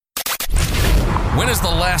When is the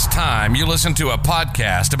last time you listened to a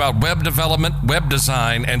podcast about web development, web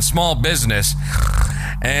design, and small business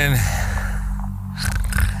and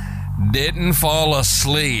didn't fall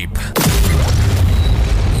asleep?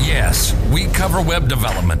 Yes, we cover web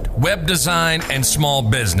development, web design, and small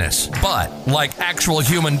business, but like actual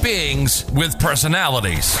human beings with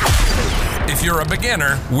personalities. If you're a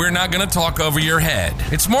beginner, we're not going to talk over your head.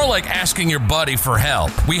 It's more like asking your buddy for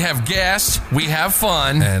help. We have guests, we have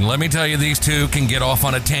fun, and let me tell you, these two can get off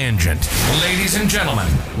on a tangent. Ladies and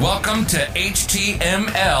gentlemen, welcome to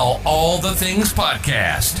HTML All the Things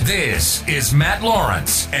Podcast. This is Matt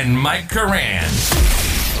Lawrence and Mike Curran.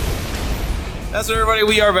 That's right, everybody.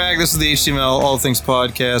 We are back. This is the HTML All Things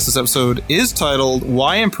Podcast. This episode is titled,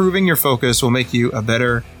 Why Improving Your Focus Will Make You a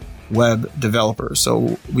Better Web Developer.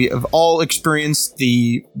 So we have all experienced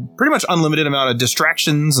the pretty much unlimited amount of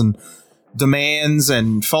distractions and demands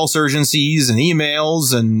and false urgencies and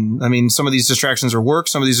emails. And I mean, some of these distractions are work.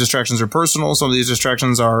 Some of these distractions are personal. Some of these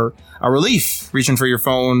distractions are a relief, reaching for your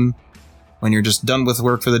phone when you're just done with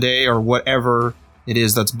work for the day or whatever it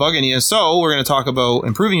is that's bugging you. So we're going to talk about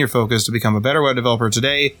improving your focus to become a better web developer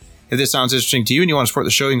today. If this sounds interesting to you and you want to support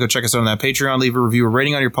the show, you can go check us out on that Patreon, leave a review or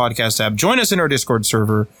rating on your podcast app, join us in our Discord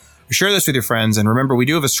server, share this with your friends. And remember, we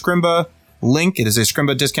do have a Scrimba link. It is a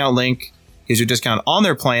Scrimba discount link. It gives you a discount on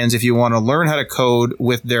their plans if you want to learn how to code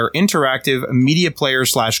with their interactive media player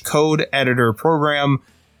 / code editor program.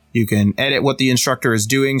 You can edit what the instructor is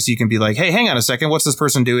doing. So you can be like, hey, hang on a second. What's this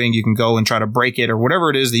person doing? You can go and try to break it or whatever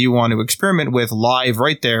it is that you want to experiment with live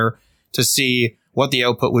right there to see what the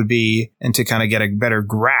output would be and to kind of get a better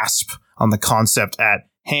grasp on the concept at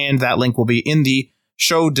hand. That link will be in the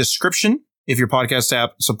show description if your podcast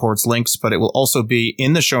app supports links, but it will also be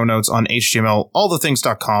in the show notes on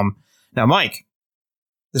htmlallthethings.com. Now, Mike,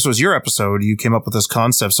 this was your episode. You came up with this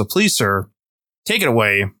concept. So please, sir, take it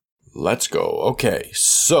away. Let's go. Okay,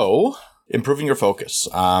 so improving your focus.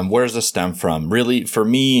 Where does this stem from? Really, for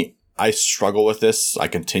me, I struggle with this. I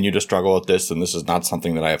continue to struggle with this, and this is not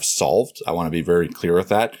something that I have solved. I want to be very clear with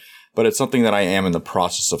that, but it's something that I am in the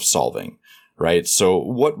process of solving, right? So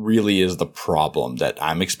what really is the problem that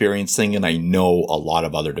I'm experiencing? And I know a lot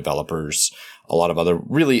of other developers, a lot of other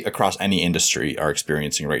really across any industry are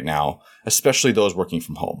experiencing right now, especially those working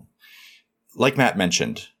from home. Like Matt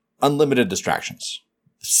mentioned, unlimited distractions.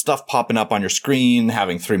 Stuff popping up on your screen,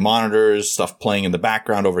 having 3 monitors, stuff playing in the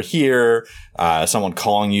background over here, someone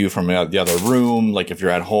calling you from the other room. Like if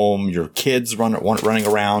you're at home, your kids running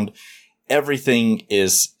around. Everything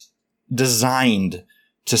is designed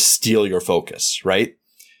to steal your focus, right?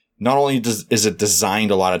 Not only is it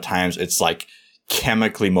designed a lot of times, it's like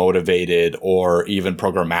chemically motivated or even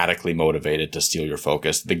programmatically motivated to steal your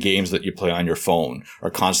focus. The games that you play on your phone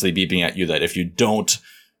are constantly beeping at you that if you don't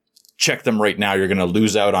check them right now, you're going to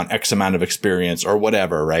lose out on X amount of experience or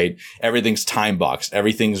whatever, right? Everything's time boxed.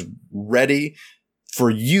 Everything's ready for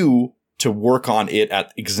you to work on it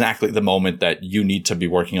at exactly the moment that you need to be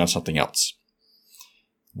working on something else.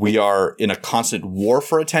 We are in a constant war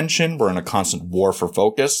for attention. We're in a constant war for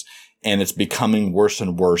focus, and it's becoming worse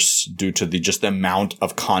and worse due to just the amount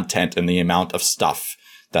of content and the amount of stuff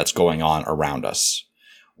that's going on around us.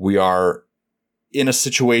 We are in a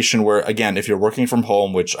situation where, again, if you're working from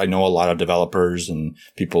home, which I know a lot of developers and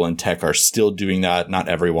people in tech are still doing that, not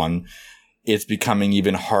everyone, it's becoming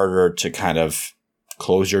even harder to kind of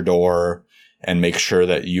close your door and make sure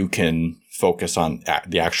that you can focus on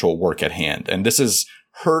the actual work at hand. And this is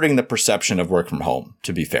hurting the perception of work from home,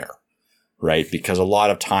 to be fair, right? Because a lot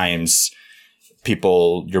of times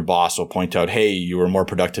your boss will point out, hey, you were more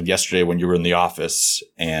productive yesterday when you were in the office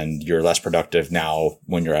and you're less productive now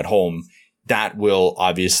when you're at home. That will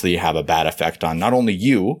obviously have a bad effect on not only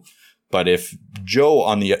you, but if Joe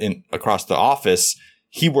across the office,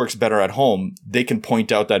 he works better at home, they can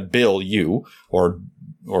point out that Bill, you, or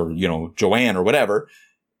Joanne or whatever,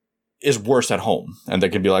 is worse at home. And they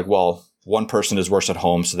can be like, well, one person is worse at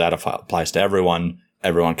home, so that applies to everyone.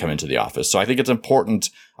 Everyone come into the office. So I think it's important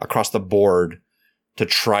across the board to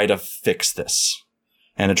try to fix this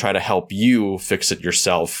and to try to help you fix it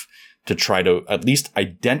yourself, to try to at least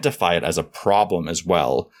identify it as a problem as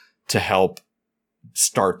well, to help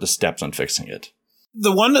start the steps on fixing it.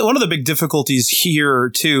 One of the big difficulties here,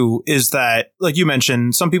 too, is that, like you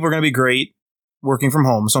mentioned, some people are going to be great working from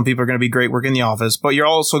home. Some people are going to be great working in the office, but you're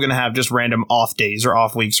also going to have just random off days or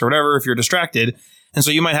off weeks or whatever if you're distracted. And so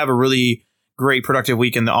you might have a really great productive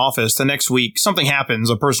week in the office. The next week, something happens,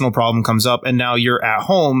 a personal problem comes up, and now you're at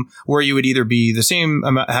home where you would either be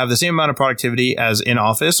have the same amount of productivity as in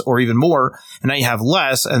office or even more. And now you have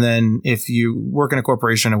less. And then if you work in a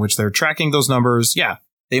corporation in which they're tracking those numbers, yeah,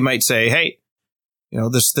 they might say, hey,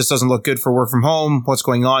 this doesn't look good for work from home. What's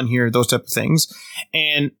going on here? Those type of things.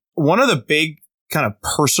 And one of the big kind of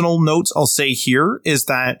personal notes I'll say here is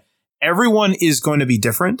that everyone is going to be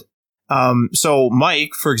different. So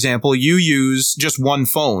Mike, for example, you use just one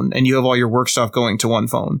phone and you have all your work stuff going to one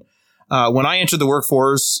phone. When I entered the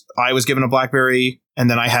workforce, I was given a BlackBerry, and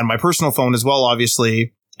then I had my personal phone as well,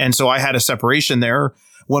 obviously. And so I had a separation there.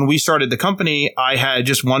 When we started the company, I had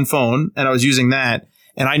just one phone and I was using that.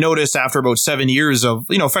 And I noticed after about 7 years of,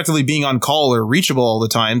 effectively being on call or reachable all the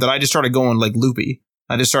time, that I just started going like loopy.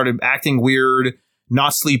 I just started acting weird,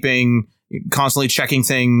 not sleeping, constantly checking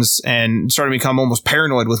things, and started to become almost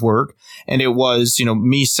paranoid with work. And it was,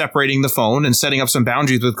 me separating the phone and setting up some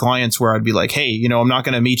boundaries with clients where I'd be like, hey, I'm not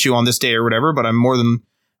going to meet you on this day or whatever, but I'm more than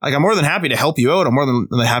happy to help you out. I'm more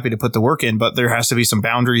than happy to put the work in, but there has to be some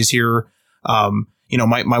boundaries here.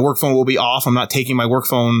 My work phone will be off. I'm not taking my work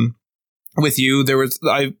phone with you.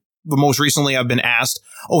 Most recently I've been asked,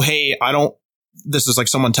 oh, hey, this is like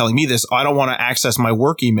someone telling me this, I don't want to access my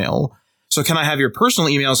work email. So can I have your personal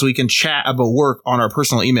email so we can chat about work on our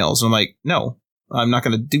personal emails? And I'm like, no, I'm not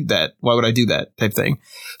going to do that. Why would I do that type thing?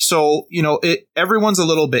 So, everyone's a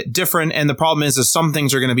little bit different. And the problem is some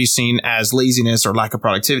things are going to be seen as laziness or lack of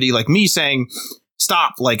productivity. Like me saying,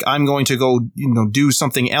 stop, like I'm going to go, do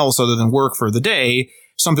something else other than work for the day.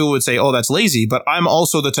 Some people would say, oh, that's lazy. But I'm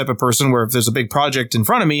also the type of person where if there's a big project in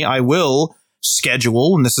front of me, I will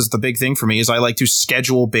schedule. And this is the big thing for me is I like to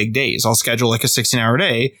schedule big days. I'll schedule like a 16-hour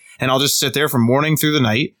day and I'll just sit there from morning through the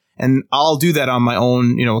night, and I'll do that on my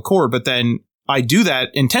own, accord. But then I do that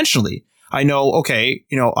intentionally. I know, okay,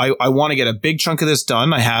 I want to get a big chunk of this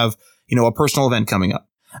done. I have, a personal event coming up,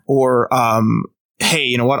 or, hey,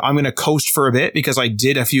 you know what? I'm going to coast for a bit because I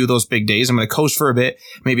did a few of those big days. I'm going to coast for a bit.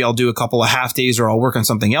 Maybe I'll do a couple of half days, or I'll work on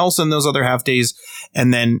something else in those other half days.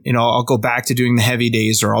 And then, I'll go back to doing the heavy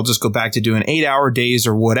days, or I'll just go back to doing 8-hour days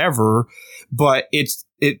or whatever. But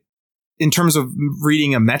in terms of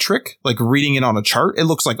reading a metric, like reading it on a chart, it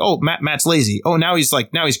looks like, oh, Matt's lazy. Oh, now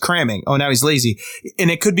he's cramming. Oh, now he's lazy.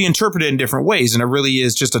 And it could be interpreted in different ways. And it really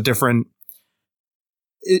is just a different,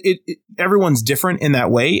 everyone's different in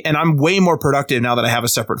that way. And I'm way more productive now that I have a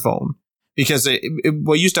separate phone, because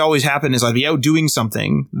what used to always happen is I'd be out doing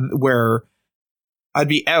something where I'd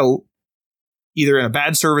be out either in a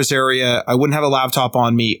bad service area, I wouldn't have a laptop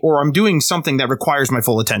on me, or I'm doing something that requires my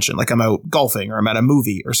full attention. Like I'm out golfing or I'm at a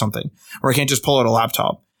movie or something, or I can't just pull out a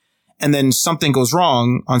laptop. And then something goes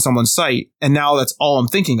wrong on someone's site. And now that's all I'm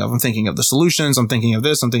thinking of. I'm thinking of the solutions. I'm thinking of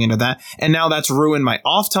this. I'm thinking of that. And now that's ruined my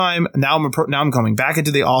off time. Now I'm coming back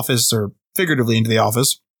into the office, or figuratively into the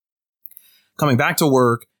office, coming back to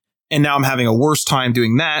work. And now I'm having a worse time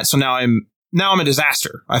doing that. So now I'm a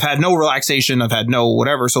disaster. I've had no relaxation. I've had no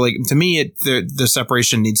whatever. So like to me, the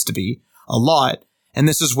separation needs to be a lot. And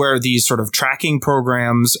this is where these sort of tracking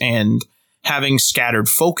programs and having scattered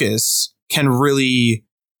focus can really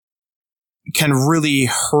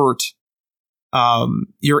hurt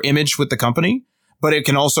your image with the company. But it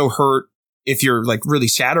can also hurt, if you're like really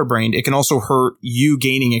scatterbrained, it can also hurt you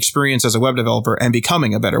gaining experience as a web developer and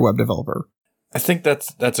becoming a better web developer. I think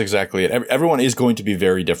that's exactly it. Everyone is going to be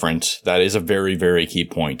very different. That is a very, very key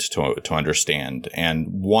point to understand. And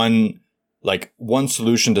one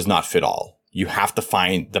solution does not fit all. You have to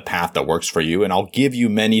find the path that works for you. And I'll give you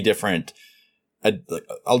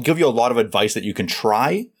I'll give you a lot of advice that you can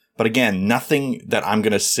try. But again, nothing that I'm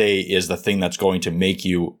going to say is the thing that's going to make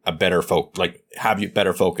you a better have you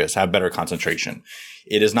better focus, have better concentration.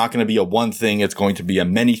 It is not going to be a one thing. It's going to be a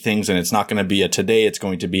many things. And it's not going to be a today. It's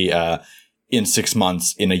going to be in 6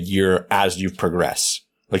 months, in a year, as you progress.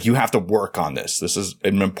 Like, you have to work on this. This is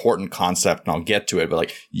an important concept, and I'll get to it, but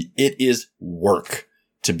like, it is work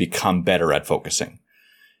to become better at focusing.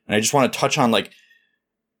 And I just want to touch on, like,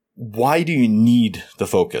 why do you need the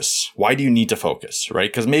focus? Why do you need to focus,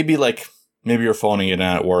 right? Because maybe you're phoning it in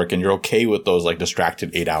at work and you're okay with those like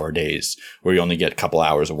distracted 8-hour days where you only get a couple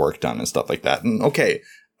hours of work done and stuff like that. And okay,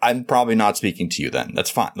 I'm probably not speaking to you then. That's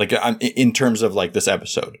fine. Like, I'm in terms of like this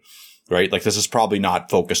episode. Right? Like, this is probably not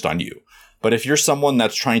focused on you. But if you're someone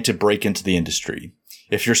that's trying to break into the industry,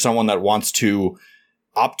 if you're someone that wants to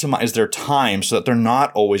optimize their time so that they're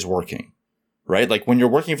not always working, right? Like, when you're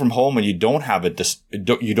working from home and you don't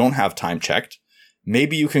have time checked,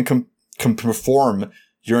 maybe you can perform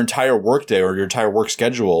your entire workday or your entire work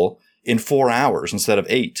schedule in 4 hours instead of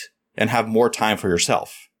 8, and have more time for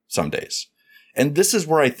yourself some days. And this is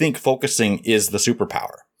where I think focusing is the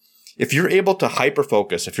superpower. If you're able to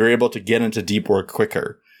hyper-focus, if you're able to get into deep work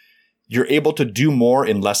quicker, you're able to do more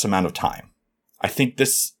in less amount of time. I think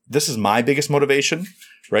this is my biggest motivation,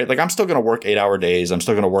 right? Like I'm still going to work 8-hour days. I'm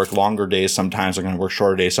still going to work longer days. Sometimes I'm going to work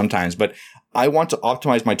shorter days sometimes, but I want to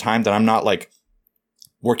optimize my time that I'm not like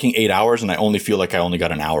working 8 hours and I only feel like I only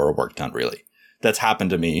got an hour of work done really. That's happened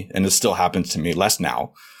to me and it still happens to me, less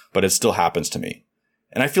now, but it still happens to me.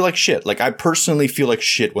 And I feel like shit. Like I personally feel like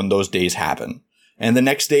shit when those days happen. And the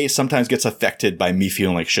next day sometimes gets affected by me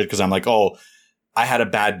feeling like shit because I'm like, oh, I had a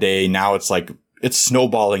bad day. Now it's like, it's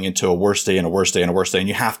snowballing into a worse day and a worse day and a worse day. And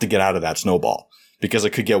you have to get out of that snowball because it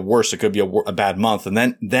could get worse. It could be a bad month. And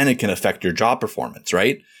then it can affect your job performance,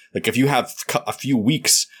 right? Like if you have a few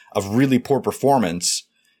weeks of really poor performance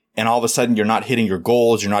and all of a sudden you're not hitting your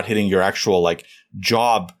goals, you're not hitting your actual like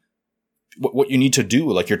job, what you need to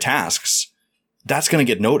do, like your tasks, that's going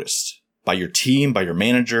to get noticed by your team, by your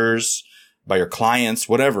managers, by your clients,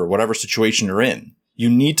 whatever situation you're in. You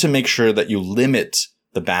need to make sure that you limit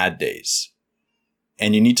the bad days.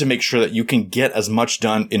 And you need to make sure that you can get as much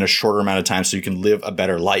done in a shorter amount of time so you can live a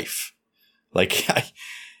better life. Like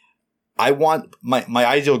I want my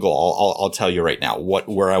ideal goal. I'll tell you right now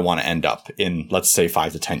where I want to end up in, let's say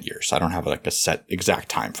 5 to 10 years. I don't have like a set exact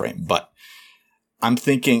time frame, but I'm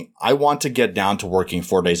thinking I want to get down to working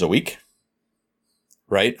 4 days a week,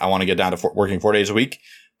 right? I want to get down to working 4 days a week,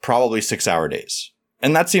 probably 6-hour days.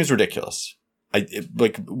 And that seems ridiculous.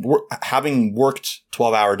 Having worked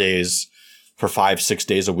 12-hour days for 5-6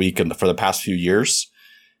 days a week and for the past few years,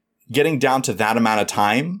 getting down to that amount of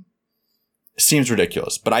time seems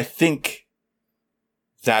ridiculous. But I think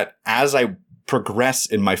that as I progress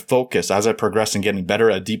in my focus, as I progress in getting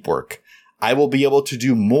better at deep work, I will be able to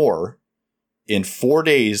do more in 4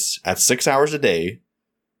 days at 6 hours a day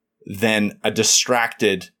than a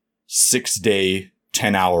distracted 6-day,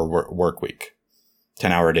 10-hour work week,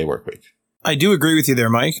 10-hour a day work week. I do agree with you there,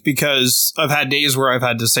 Mike, because I've had days where I've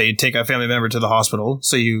had to say, take a family member to the hospital.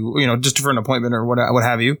 So just for an appointment or what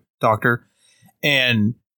have you, doctor.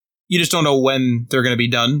 And you just don't know when they're going to be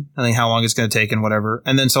done. I think how long it's going to take and whatever.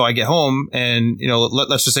 And then so I get home and,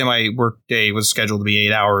 let's just say my work day was scheduled to be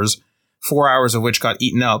 8 hours, 4 hours of which got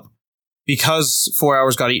eaten up. Because 4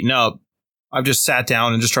 hours got eaten up, I've just sat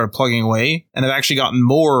down and just started plugging away. And I've actually gotten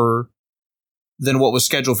more than what was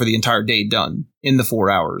scheduled for the entire day done in the 4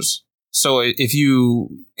 hours. So if you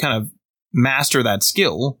kind of master that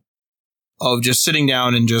skill of just sitting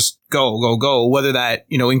down and just go, whether that,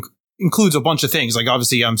 includes a bunch of things. Like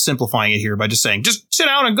obviously I'm simplifying it here by just saying, just sit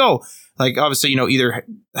down and go. Like obviously, either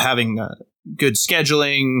having good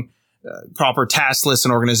scheduling, proper task lists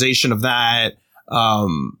and organization of that,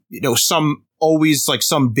 some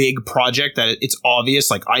big project that it's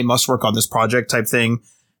obvious, like I must work on this project type thing.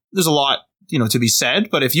 There's a lot, to be said,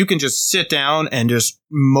 but if you can just sit down and just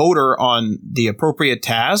motor on the appropriate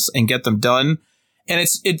tasks and get them done. And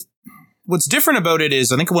it's what's different about it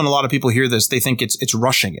is I think when a lot of people hear this, they think it's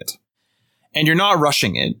rushing it, and you're not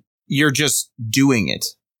rushing it. You're just doing it.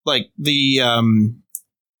 Like I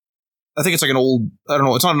think it's like an old, I don't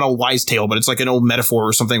know, it's not an old wise tale, but it's like an old metaphor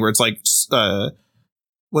or something where it's like,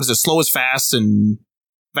 what is it? Slow is fast and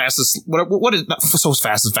fast is, what is, not so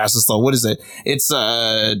fast is slow. What is it? It's,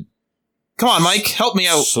 come on, Mike, help me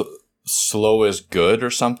out. Slow is good or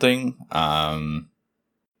something. Fast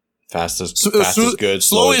is good.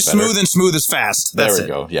 Slow is smooth and smooth is fast. That's there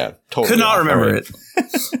we go. Yeah, totally. Could not remember it.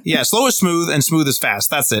 Yeah, slow is smooth and smooth is fast.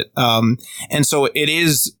 That's it. And so it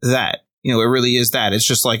is that. It really is that. It's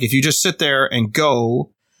just like if you just sit there and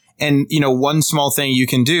go, and one small thing you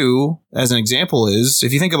can do as an example is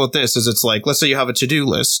if you think about this, is it's like let's say you have a to-do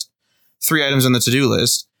list, 3 items on the to-do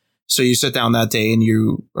list. So you sit down that day and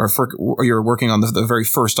you're working on the very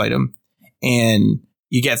first item, and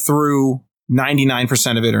you get through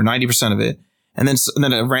 99% of it or 90% of it. And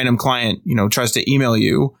then a random client, tries to email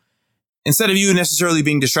you. Instead of you necessarily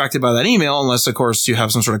being distracted by that email, unless of course you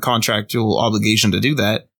have some sort of contractual obligation to do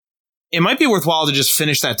that, it might be worthwhile to just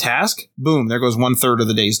finish that task. Boom, there goes 1/3 of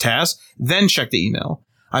the day's task. Then check the email.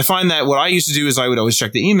 I find that what I used to do is I would always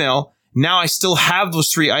check the email. Now I still have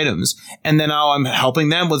those 3 items. And then now I'm helping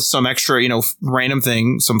them with some extra, random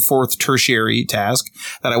thing, some fourth tertiary task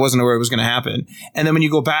that I wasn't aware was going to happen. And then when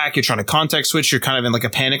you go back, you're trying to context switch. You're kind of in like a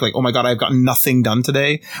panic, like, oh my God, I've got nothing done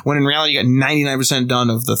today. When in reality, you got 99% done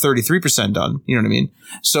of the 33% done. You know what I mean?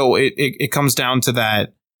 So it comes down to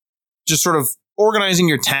that, just sort of organizing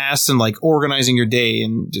your tasks and like organizing your day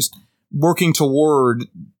and just working toward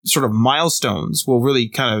sort of milestones will really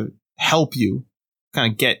kind of help you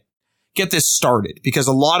kind of get this started, because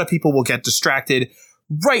a lot of people will get distracted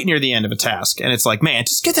right near the end of a task. And it's like, man,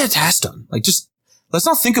 just get that task done. Like, just let's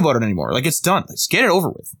not think about it anymore. Like, it's done. Let's get it over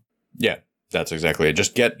with. Yeah, that's exactly it.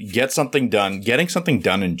 Just get something done. Getting something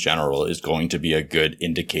done in general is going to be a good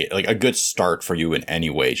indicator, like a good start for you in any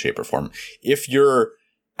way, shape, or form. If you're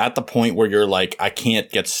at the point where you're like, I can't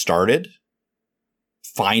get started,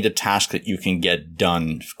 find a task that you can get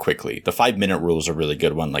done quickly. The 5-minute rule is a really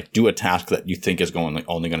good one. Like, do a task that you think is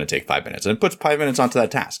only going to take 5 minutes, and put 5 minutes onto that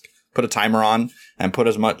task. Put a timer on and put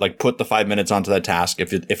the 5 minutes onto that task.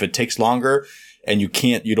 If it takes longer and you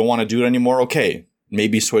don't want to do it anymore, okay,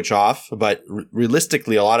 maybe switch off. But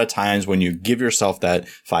realistically, a lot of times when you give yourself that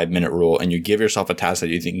 5-minute rule and you give yourself a task that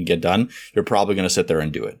you think you can get done, you're probably going to sit there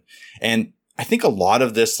and do it. And I think a lot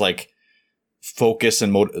of this, like, focus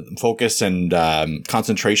and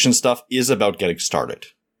concentration stuff is about getting started.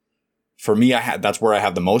 For me, that's where I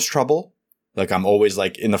have the most trouble. Like, I'm always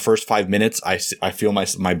like, in the first 5 minutes, I feel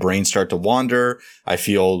my brain start to wander. I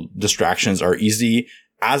feel distractions are easy.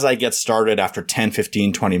 As I get started after 10,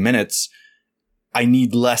 15, 20 minutes, I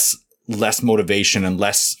need less motivation and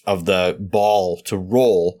less of the ball to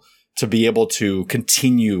roll to be able to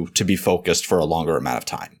continue to be focused for a longer amount of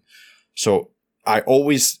time. So I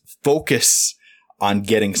always focus on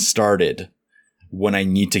getting started when I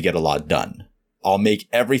need to get a lot done. I'll make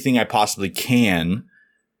everything I possibly can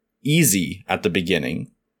easy at the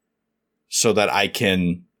beginning so that I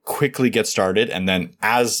can quickly get started. And then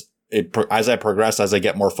as I progress, as I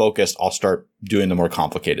get more focused, I'll start doing the more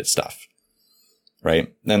complicated stuff.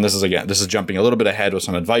 Right. And this is jumping a little bit ahead with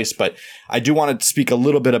some advice, but I do want to speak a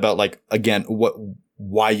little bit about, like, again,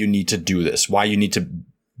 why you need to do this, why you need to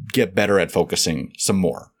get better at focusing some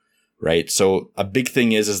more. Right. So a big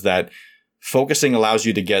thing is that focusing allows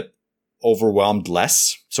you to get overwhelmed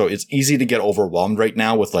less. So it's easy to get overwhelmed right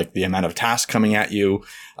now with, like, the amount of tasks coming at you,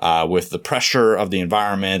 with the pressure of the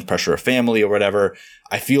environment, pressure of family or whatever.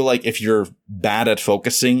 I feel like if you're bad at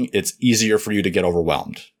focusing, it's easier for you to get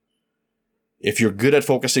overwhelmed. If you're good at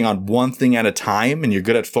focusing on one thing at a time and you're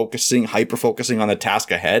good at hyper focusing on the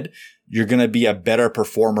task ahead, you're going to be a better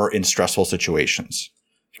performer in stressful situations.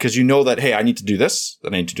 Because you know that, hey, I need to do this,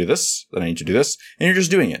 then I need to do this, then I need to do this, and you're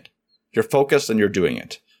just doing it. You're focused and you're doing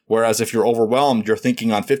it. Whereas if you're overwhelmed, you're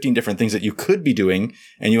thinking on 15 different things that you could be doing,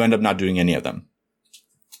 and you end up not doing any of them.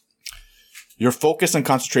 Your focus and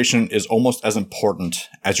concentration is almost as important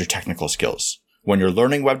as your technical skills when you're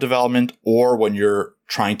learning web development or when you're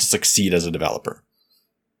trying to succeed as a developer.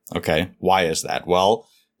 Okay, why is that? Well,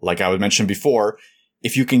 like I mentioned before,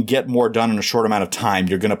 if you can get more done in a short amount of time,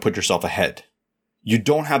 you're going to put yourself ahead. You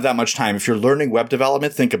don't have that much time. If you're learning web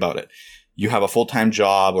development, think about it. You have a full-time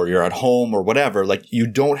job or you're at home or whatever, like, you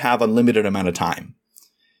don't have unlimited amount of time.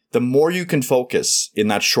 The more you can focus in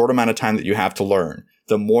that short amount of time that you have to learn,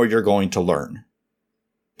 the more you're going to learn.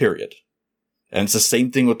 Period. And it's the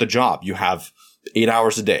same thing with the job. You have 8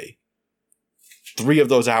 hours a day. 3 of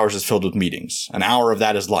those hours is filled with meetings. An hour of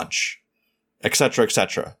that is lunch, etc.,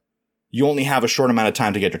 etc. You only have a short amount of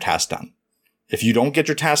time to get your task done. If you don't get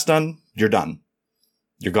your task done, you're done.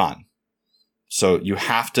 You're gone. So you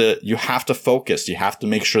have to focus. You have to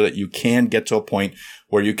make sure that you can get to a point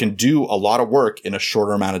where you can do a lot of work in a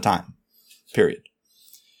shorter amount of time. Period.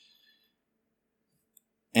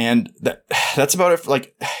 And that's about it.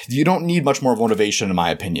 Like, you don't need much more motivation, in my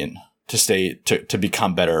opinion, to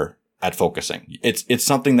become better at focusing. It's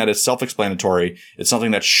something that is self-explanatory. It's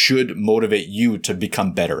something that should motivate you to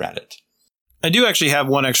become better at it. I do actually have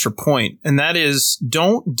one extra point, and that is,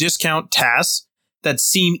 don't discount tasks that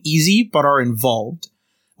seem easy but are involved.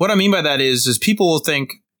 What I mean by that is people will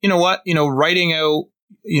think, you know what, writing out,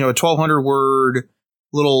 a 1,200 word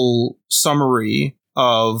little summary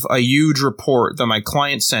of a huge report that my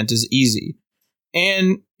client sent is easy.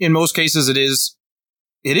 And in most cases it is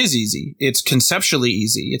easy. It's conceptually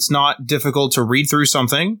easy. It's not difficult to read through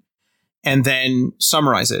something and then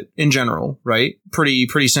summarize it in general, right?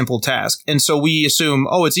 Pretty simple task. And so we assume,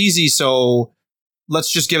 oh, it's easy, so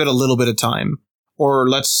let's just give it a little bit of time. Or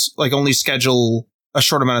let's only schedule a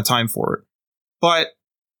short amount of time for it. But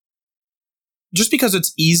just because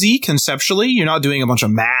it's easy conceptually, you're not doing a bunch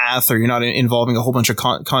of math or you're not involving a whole bunch of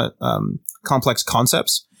complex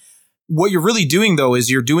concepts. What you're really doing, though,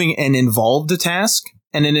 is you're doing an involved task.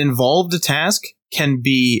 And an involved task can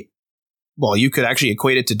be, well, you could actually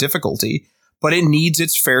equate it to difficulty, but it needs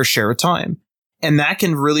its fair share of time. And that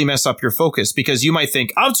can really mess up your focus because you might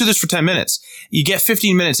think, I'll do this for 10 minutes. You get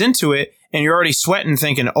 15 minutes into it and you're already sweating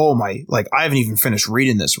thinking, oh my, I haven't even finished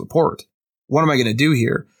reading this report. What am I going to do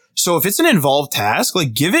here? So if it's an involved task,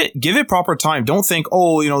 give it proper time. Don't think,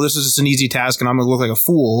 oh, this is just an easy task and I'm going to look like a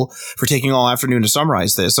fool for taking all afternoon to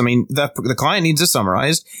summarize this. I mean, the client needs it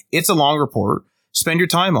summarized. It's a long report. Spend your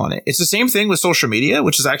time on it. It's the same thing with social media,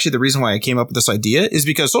 which is actually the reason why I came up with this idea, is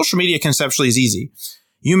because social media conceptually is easy.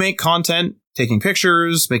 You make content, taking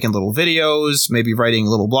pictures, making little videos, maybe writing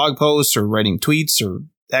little blog posts or writing tweets or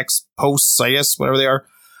X posts, I guess, whatever they are.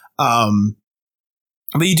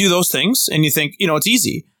 But you do those things and you think, it's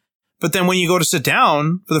easy. But then when you go to sit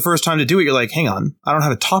down for the first time to do it, you're like, hang on, I don't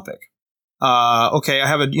have a topic. Okay, I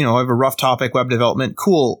have a rough topic, web development.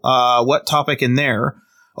 Cool. What topic in there?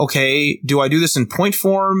 Okay, do I do this in point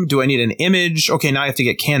form? Do I need an image? Okay, now I have to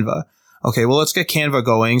get Canva. Okay, well, let's get Canva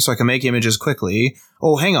going so I can make images quickly.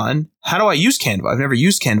 Oh, hang on. How do I use Canva? I've never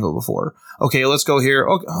used Canva before. Okay, let's go here.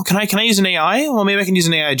 Oh, can I use an AI? Well, maybe I can use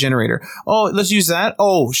an AI generator. Oh, let's use that.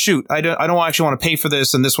 Oh, shoot. I don't actually want to pay for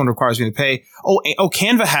this, and this one requires me to pay. Oh,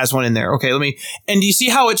 Canva has one in there. Okay, and do you see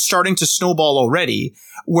how it's starting to snowball already?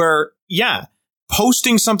 Where, yeah,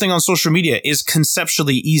 posting something on social media is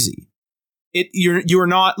conceptually easy. You're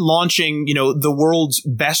not launching, the world's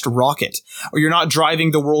best rocket, or you're not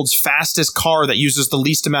driving the world's fastest car that uses the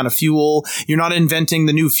least amount of fuel. You're not inventing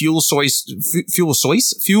the new fuel source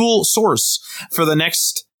for the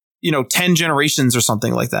next, 10 generations or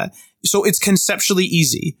something like that. So it's conceptually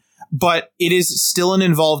easy, but it is still an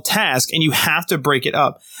involved task, and you have to break it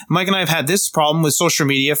up. Mike and I have had this problem with social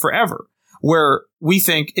media forever, where we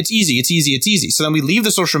think it's easy. So then we leave the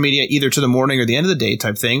social media either to the morning or the end of the day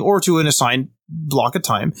type thing, or to an assigned block of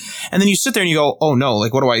time. And then you sit there and you go, oh no,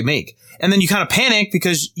 what do I make? And then you kind of panic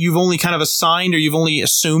because you've only kind of assigned, or you've only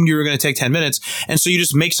assumed you were going to take 10 minutes. And so you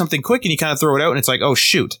just make something quick and you kind of throw it out, and it's like, oh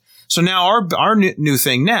shoot. So now our new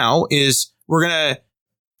thing now is we're going to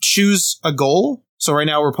choose a goal. So right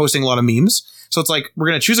now we're posting a lot of memes. So it's like, we're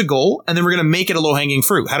going to choose a goal, and then we're going to make it a low-hanging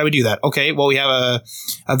fruit. How do we do that? Okay, well, we have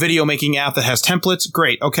a video making app that has templates.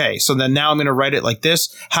 Great. Okay, so then now I'm going to write it like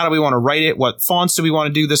this. How do we want to write it? What fonts do we want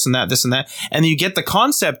to do? This and that. And then you get the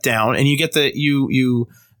concept down, and you get you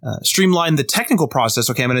streamline the technical process.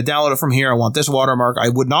 Okay, I'm going to download it from here. I want this watermark. I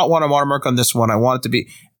would not want a watermark on this one. I want it to be...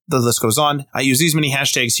 The list goes on. I use these many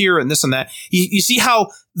hashtags here and this and that. You see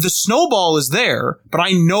how the snowball is there, but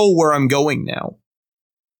I know where I'm going now.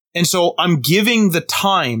 And so I'm giving the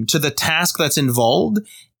time to the task that's involved,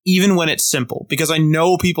 even when it's simple, because I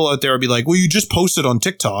know people out there will be like, well, you just posted on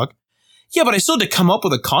TikTok. Yeah, but I still had to come up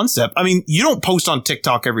with a concept. I mean, you don't post on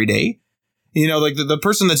TikTok every day. Like the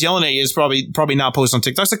person that's yelling at you is probably not post on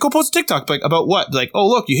TikTok. It's like, go post TikTok. Like, about what? Like, oh,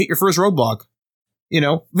 look, you hit your first roadblock.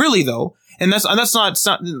 Really though. And that's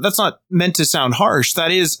not meant to sound harsh. That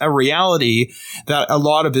is a reality that a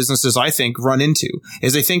lot of businesses, I think, run into,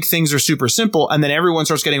 is they think things are super simple, and then everyone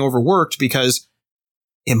starts getting overworked because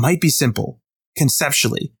it might be simple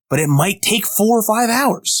conceptually, but it might take 4 or 5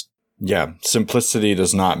 hours. Yeah. Simplicity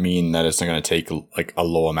does not mean that it's not going to take like a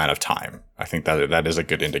low amount of time. I think that is a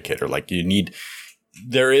good indicator. Like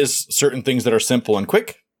there is certain things that are simple and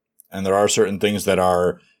quick, and there are certain things that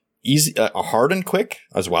are easy, hard and quick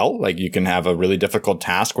as well. Like you can have a really difficult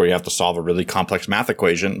task where you have to solve a really complex math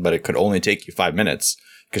equation, but it could only take you 5 minutes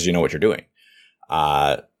because you know what you're doing.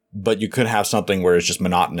 But you could have something where it's just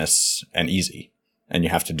monotonous and easy, and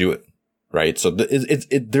you have to do it, right? So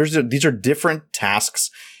these are different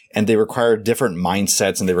tasks, and they require different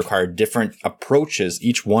mindsets, and they require different approaches,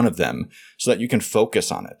 each one of them, so that you can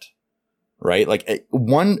focus on it. Right? Like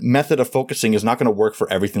one method of focusing is not going to work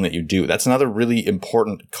for everything that you do. That's another really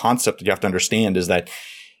important concept that you have to understand, is that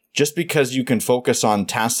just because you can focus on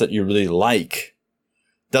tasks that you really like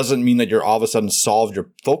doesn't mean that you're all of a sudden solved your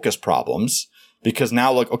focus problems, because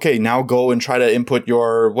now now go and try to input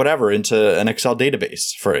your whatever into an Excel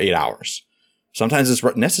database for 8 hours. Sometimes it's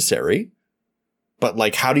necessary, but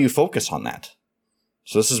like, how do you focus on that?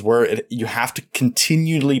 So this is where you have to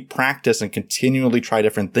continually practice and continually try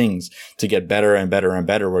different things to get better and better and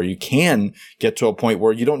better, where you can get to a point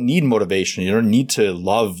where you don't need motivation. You don't need to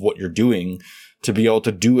love what you're doing to be able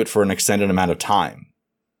to do it for an extended amount of time.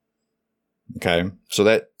 Okay. So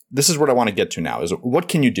this is what I want to get to now, is what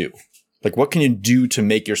can you do? Like, what can you do to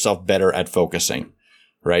make yourself better at focusing?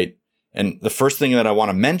 Right. And the first thing that I want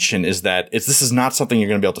to mention is that this is not something you're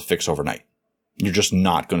going to be able to fix overnight. You're just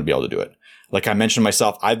not going to be able to do it. Like I mentioned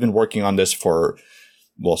myself, I've been working on this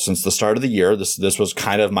since the start of the year. This was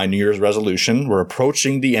kind of my New Year's resolution. We're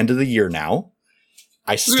approaching the end of the year now.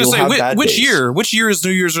 I still have bad days. Which year? Which year is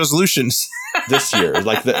New Year's resolutions? This year,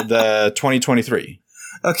 like the 2023.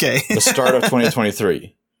 Okay. The start of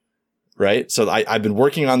 2023. Right? So I've been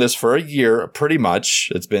working on this for a year, pretty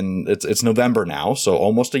much. It's November now, so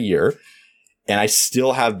almost a year. And I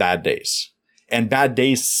still have bad days. And bad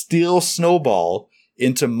days still snowball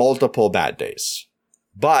into multiple bad days.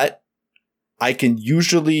 But I can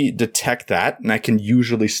usually detect that, and I can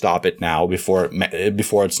usually stop it now before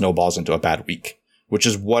it snowballs into a bad week, which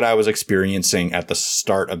is what I was experiencing at the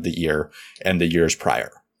start of the year and the years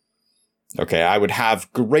prior. Okay, I would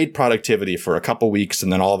have great productivity for a couple weeks,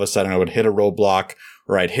 and then all of a sudden I would hit a roadblock,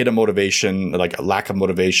 or I'd hit a motivation, like a lack of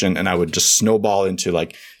motivation, and I would just snowball into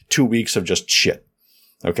like 2 weeks of just shit.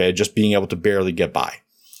 Okay. Just being able to barely get by.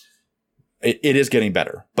 It is getting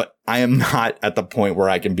better, but I am not at the point where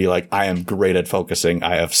I can be like, I am great at focusing.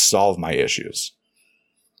 I have solved my issues,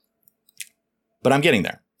 but I'm getting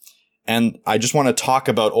there. And I just want to talk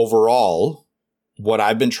about overall what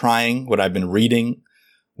I've been trying, what I've been reading,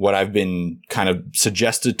 what I've been kind of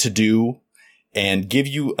suggested to do, and give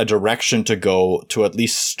you a direction to go to at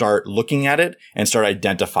least start looking at it and start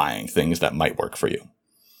identifying things that might work for you,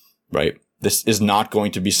 right? This is not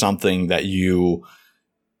going to be something that you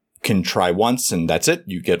can try once and that's it.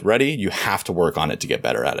 You get ready. You have to work on it to get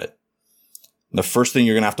better at it. The first thing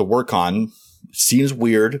you're going to have to work on seems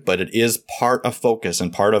weird, but it is part of focus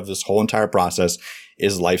and part of this whole entire process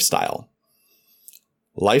is lifestyle.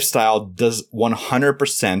 Lifestyle does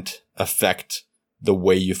 100% affect the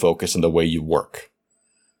way you focus and the way you work.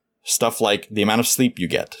 Stuff like the amount of sleep you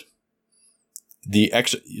get. Do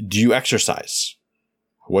you exercise?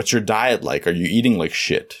 What's your diet like? Are you eating like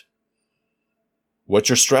shit? What's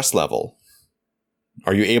your stress level?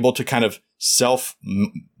 Are you able to kind of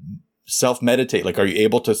self-meditate? Like, are you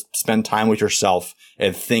able to spend time with yourself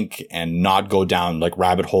and think and not go down like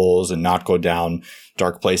rabbit holes and not go down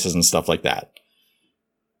dark places and stuff like that?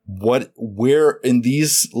 Where in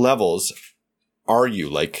these levels are you?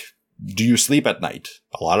 Like, do you sleep at night?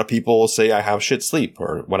 A lot of people will say I have shit sleep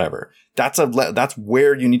or whatever. That's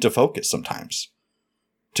where you need to focus sometimes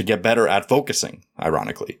to get better at focusing,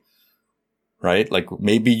 ironically. Right? Like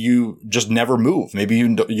maybe you just never move. Maybe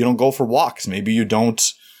you don't go for walks. Maybe you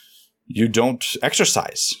don't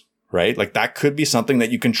exercise, right? Like that could be something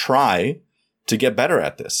that you can try to get better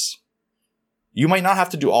at this. You might not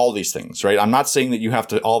have to do all these things, right? I'm not saying that you have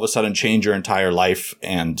to all of a sudden change your entire life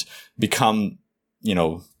and become,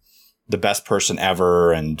 the best person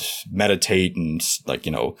ever and meditate and like,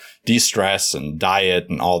 de-stress and diet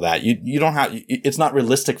and all that. You don't have, it's not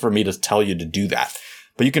realistic for me to tell you to do that.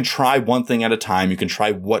 But you can try one thing at a time. You can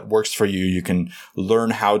try what works for you. You can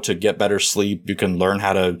learn how to get better sleep. You can learn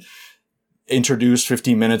how to introduce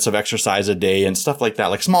 15 minutes of exercise a day and stuff like that.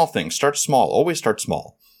 Like small things. Start small. Always start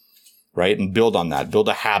small, right? And build on that. Build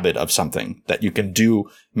a habit of something that you can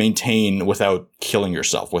maintain without killing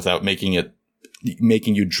yourself, without making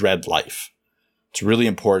you dread life. It's really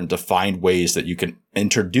important to find ways that you can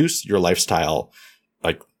introduce your lifestyle,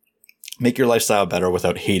 like make your lifestyle better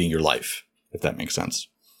without hating your life, if that makes sense.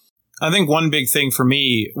 I think one big thing for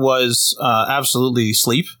me was absolutely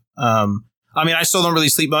sleep. I still don't really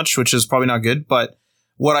sleep much, which is probably not good. But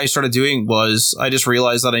what I started doing was I just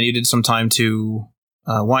realized that I needed some time to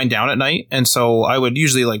wind down at night. And so I would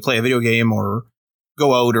usually like play a video game or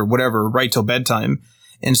go out or whatever right till bedtime.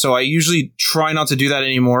 And so I usually try not to do that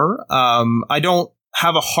anymore. I don't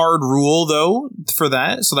have a hard rule though for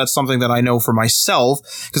that. So that's something that I know for myself.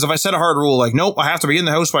 Because if I set a hard rule like, nope, I have to be in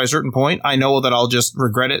the house by a certain point, I know that I'll just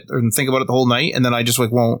regret it and think about it the whole night. And then I just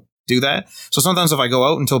like won't do that. So sometimes if I go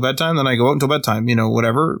out until bedtime, then I go out until bedtime,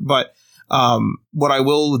 whatever. But what I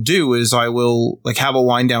will do is I will like have a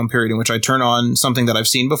wind down period in which I turn on something that I've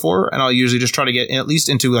seen before. And I'll usually just try to get at least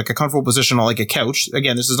into like a comfortable position on like a couch.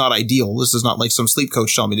 Again, this is not ideal. This is not like some sleep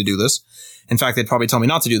coach telling me to do this. In fact, they'd probably tell me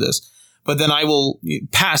not to do this. But then I will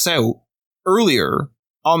pass out earlier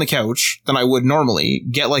on the couch than I would normally,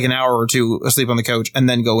 get like an hour or two asleep on the couch, and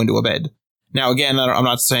then go into a bed. Now, again, I'm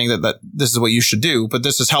not saying that this is what you should do, but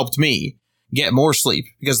this has helped me get more sleep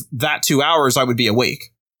because that 2 hours I would be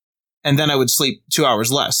awake. And then I would sleep 2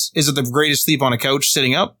 hours less. Is it the greatest sleep on a couch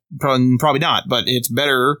sitting up? Probably not, but it's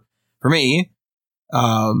better for me,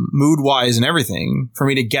 mood-wise and everything, for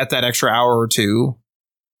me to get that extra hour or two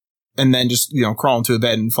and then just, crawl into a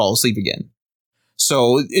bed and fall asleep again.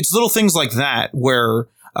 So it's little things like that where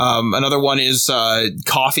another one is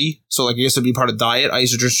coffee. So like I guess it'd be part of diet. I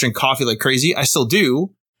used to just drink coffee like crazy. I still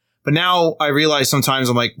do. But now I realize sometimes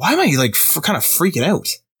I'm like, why am I like kind of freaking out?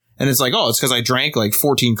 And it's like, oh, it's because I drank like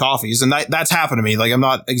 14 coffees. And that's happened to me. Like I'm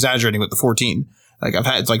not exaggerating with the 14. Like I've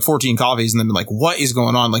had like 14 coffees and then been like, what is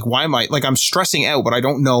going on? Like, why am I like I'm stressing out, but I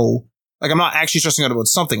don't know. Like I'm not actually stressing out about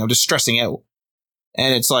something. I'm just stressing out.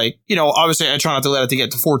 And it's like, obviously I try not to let it to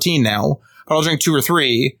get to 14 now, but I'll drink 2 or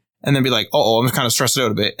 3 and then be like, I'm kind of stressed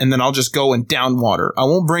out a bit. And then I'll just go and down water. I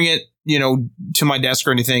won't bring it, to my desk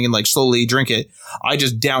or anything and like slowly drink it. I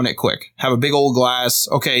just down it quick. Have a big old glass.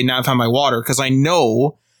 Okay, now I've had my water because I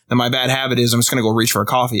know that my bad habit is I'm just going to go reach for a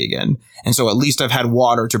coffee again. And so at least I've had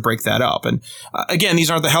water to break that up. And again, these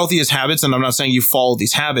aren't the healthiest habits. And I'm not saying you follow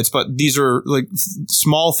these habits, but these are like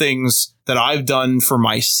small things that I've done for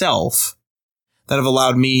myself that have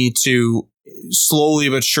allowed me to slowly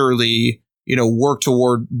but surely, work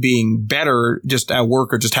toward being better just at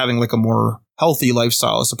work or just having like a more healthy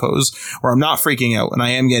lifestyle, I suppose, where I'm not freaking out and I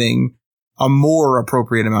am getting a more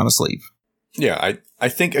appropriate amount of sleep. Yeah, I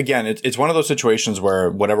think, again, it's one of those situations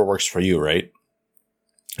where whatever works for you, right?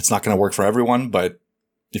 It's not going to work for everyone, but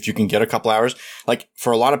if you can get a couple hours, like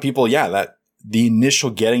for a lot of people, yeah, that the initial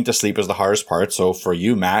getting to sleep is the hardest part. So for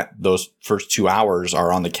you, Matt, those first 2 hours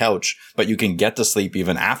are on the couch, but you can get to sleep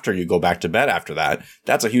even after you go back to bed after that.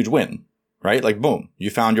 That's a huge win, right? Like, boom, you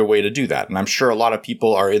found your way to do that. And I'm sure a lot of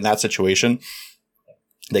people are in that situation.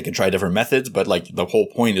 They can try different methods, but like the whole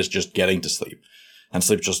point is just getting to sleep. And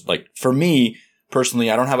sleep, just like, for me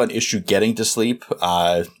personally, I don't have an issue getting to sleep.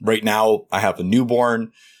 Right now I have a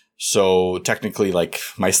newborn. So technically, like,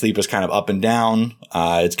 my sleep is kind of up and down.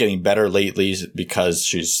 It's getting better lately because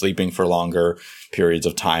she's sleeping for longer periods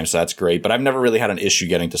of time. So that's great. But I've never really had an issue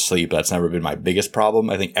getting to sleep. That's never been my biggest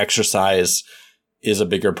problem. I think exercise is a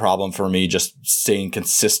bigger problem for me. Just staying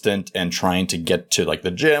consistent and trying to get to like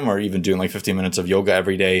the gym or even doing like 15 minutes of yoga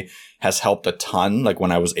every day has helped a ton. Like,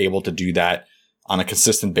 when I was able to do that on a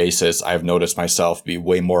consistent basis, I've noticed myself be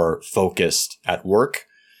way more focused at work.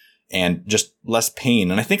 And just less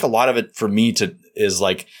pain. And I think a lot of it for me is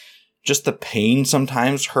like, just the pain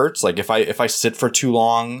sometimes hurts. Like if I sit for too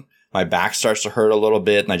long, my back starts to hurt a little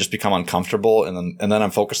bit and I just become uncomfortable. And then I'm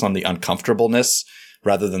focused on the uncomfortableness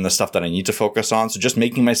rather than the stuff that I need to focus on. So just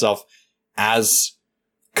making myself as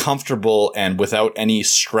comfortable and without any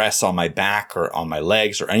stress on my back or on my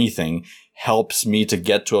legs or anything helps me to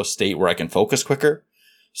get to a state where I can focus quicker.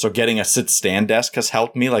 So getting a sit-stand desk has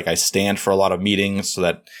helped me. Like, I stand for a lot of meetings so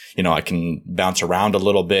that, I can bounce around a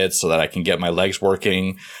little bit so that I can get my legs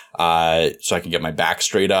working, so I can get my back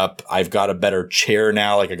straight up. I've got a better chair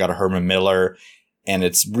now. Like, I got a Herman Miller, and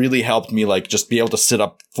it's really helped me, like, just be able to sit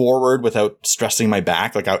up forward without stressing my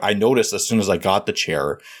back. Like, I noticed as soon as I got the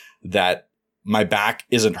chair that my back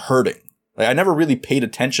isn't hurting. Like, I never really paid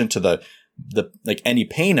attention to the like any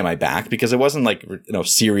pain in my back because it wasn't like,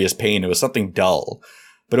 serious pain. It was something dull.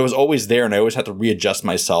 But it was always there, and I always had to readjust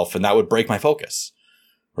myself, and that would break my focus.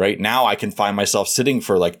 Right now, I can find myself sitting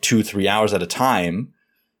for like 2-3 hours at a time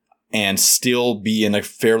and still be in a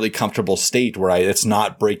fairly comfortable state where it's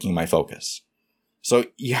not breaking my focus. So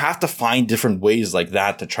you have to find different ways like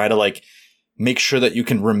that to try to like make sure that you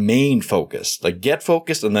can remain focused, like get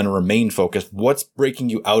focused and then remain focused. What's breaking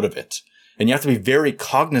you out of it? And you have to be very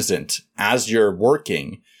cognizant as you're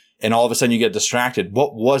working, and all of a sudden you get distracted.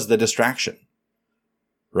 What was the distraction?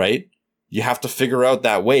 Right? You have to figure out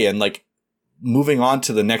that way. And like, moving on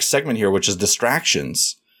to the next segment here, which is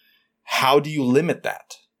distractions. How do you limit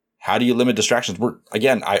that? How do you limit distractions?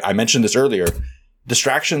 Again, I mentioned this earlier.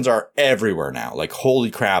 Distractions are everywhere now. Like, holy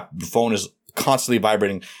crap, the phone is constantly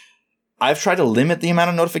vibrating. I've tried to limit the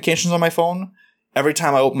amount of notifications on my phone. Every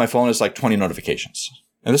time I open my phone, it's like 20 notifications.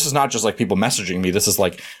 And this is not just like people messaging me. This is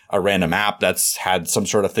like a random app that's had some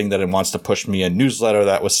sort of thing that it wants to push me, a newsletter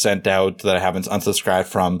that was sent out that I haven't unsubscribed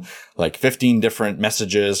from, like 15 different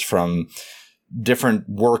messages from different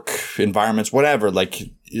work environments, whatever, like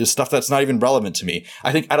stuff that's not even relevant to me.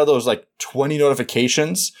 I think out of those like 20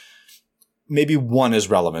 notifications, maybe one is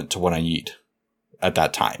relevant to what I need at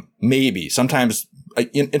that time. Maybe. Sometimes,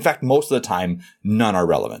 in fact, most of the time, none are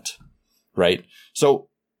relevant. Right? So,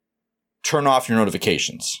 turn off your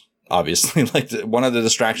notifications, obviously. Like, one of the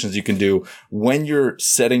distractions you can do when you're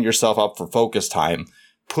setting yourself up for focus time,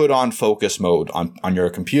 put on focus mode on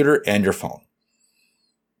your computer and your phone.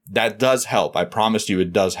 That does help. I promise you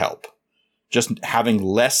it does help. Just having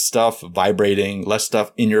less stuff vibrating, less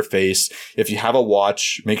stuff in your face. If you have a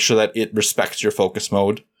watch, make sure that it respects your focus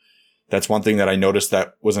mode. That's one thing that I noticed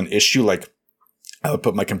that was an issue. Like, I would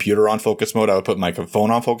put my computer on focus mode. I would put my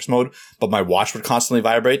phone on focus mode, but my watch would constantly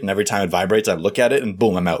vibrate. And every time it vibrates, I look at it and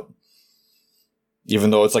boom, I'm out.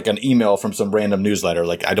 Even though it's like an email from some random newsletter,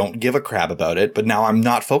 like I don't give a crap about it, but now I'm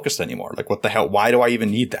not focused anymore. Like, what the hell? Why do I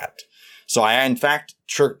even need that? So I, in fact,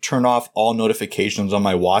 turn off all notifications on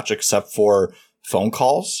my watch except for phone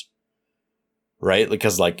calls. Right?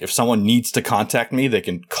 Because like, if someone needs to contact me, they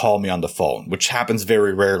can call me on the phone, which happens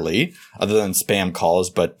very rarely other than spam calls.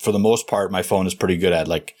 But for the most part, my phone is pretty good at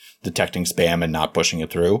like detecting spam and not pushing it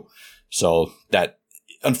through. So that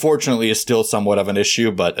unfortunately is still somewhat of an issue,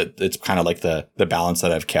 but it's kind of like the balance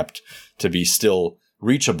that I've kept to be still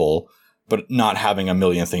reachable, but not having a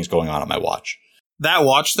million things going on my watch. That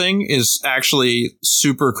watch thing is actually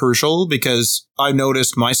super crucial because I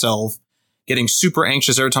noticed myself getting super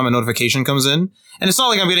anxious every time a notification comes in. And it's not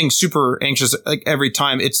like I'm getting super anxious like every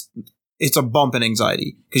time. It's a bump in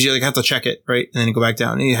anxiety because you like have to check it, right? And then you go back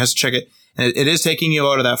down and you have to check it. And it is taking you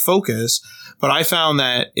out of that focus. But I found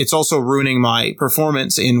that it's also ruining my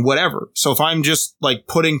performance in whatever. So if I'm just like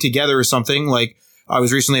putting together something, like I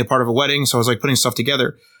was recently a part of a wedding, so I was like putting stuff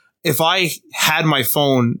together. if I had my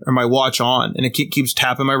phone or my watch on and it keeps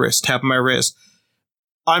tapping my wrist,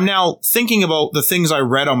 I'm now thinking about the things I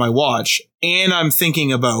read on my watch, and I'm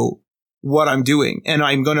thinking about what I'm doing, and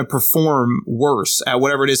I'm going to perform worse at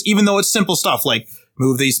whatever it is, even though it's simple stuff like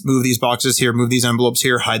move these boxes here, move these envelopes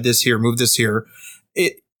here, hide this here, move this here.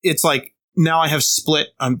 It's like now I've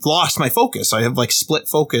lost my focus. I have like split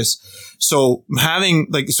focus. So having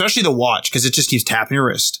like, especially the watch, because it just keeps tapping your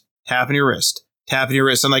wrist.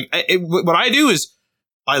 And like, what I do is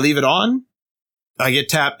I leave it on. I get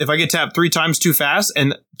tapped. If I get tapped 3 times too fast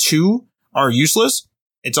and 2 are useless,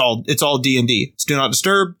 it's all D&D. It's do not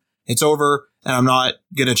disturb. It's over. And I'm not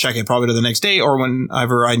going to check it probably to the next day or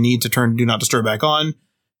whenever I need to turn do not disturb back on.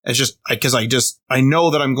 It's just because I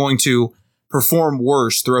know that I'm going to perform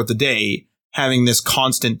worse throughout the day having this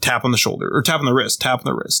constant tap on the shoulder or tap on the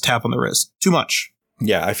wrist. Too much.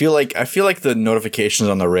 Yeah, I feel like the notifications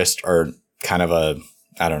on the wrist are kind of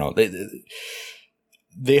I don't know.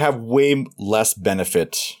 They have way less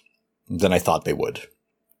benefit than I thought they would.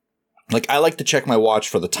 Like, I like to check my watch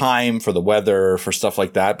for the time, for the weather, for stuff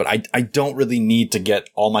like that, but I don't really need to get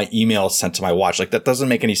all my emails sent to my watch. Like, that doesn't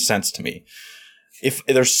make any sense to me. If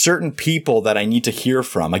there's certain people that I need to hear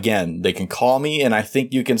from, again, they can call me, and I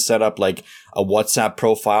think you can set up like a WhatsApp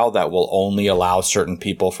profile that will only allow certain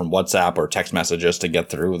people from WhatsApp or text messages to get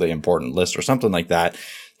through the important list or something like that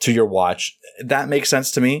to your watch. That makes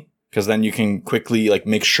sense to me, because then you can quickly like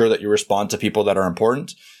make sure that you respond to people that are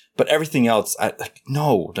important. But everything else,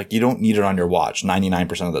 no, like you don't need it on your watch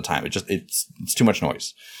 99% of the time. It's too much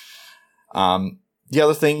noise. The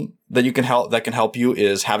other thing that can help you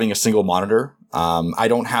is having a single monitor. I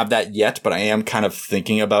don't have that yet, but I am kind of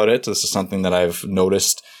thinking about it. This is something that I've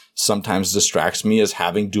noticed sometimes distracts me, is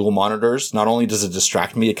having dual monitors. Not only does it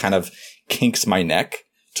distract me, it kind of kinks my neck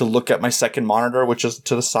to look at my second monitor, which is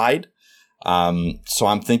to the side. So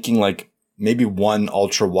I'm thinking like maybe one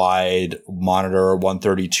ultra wide monitor,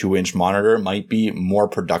 132-inch monitor might be more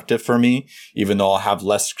productive for me, even though I'll have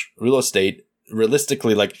less real estate.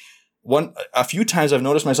 Realistically, like a few times I've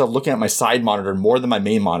noticed myself looking at my side monitor more than my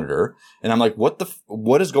main monitor. And I'm like,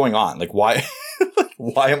 what is going on? Like, why,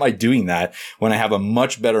 why am I doing that when I have a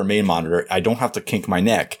much better main monitor? I don't have to kink my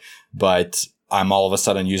neck, but I'm all of a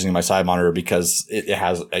sudden using my side monitor because it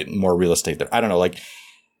has more real estate there. I don't know. Like,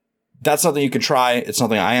 that's something you can try. It's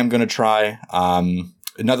something I am going to try.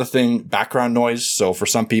 Another thing, background noise. So for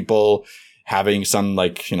some people, having some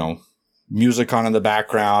like, music on in the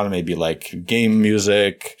background, maybe like game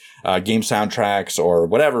music, game soundtracks, or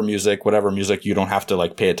whatever music you don't have to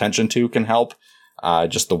like pay attention to can help.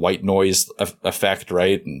 Just the white noise effect,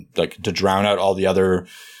 right? And, like, to drown out all the other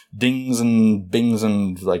dings and bings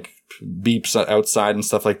and like beeps outside and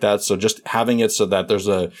stuff like that. So just having it so that there's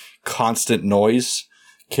a constant noise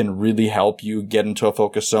can really help you get into a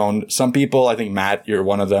focus zone. Some people, I think Matt, you're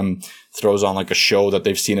one of them, throws on like a show that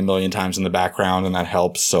they've seen a million times in the background, and that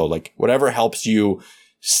helps. So like whatever helps you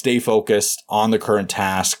stay focused on the current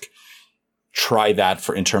task, try that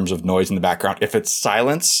in terms of noise in the background. If it's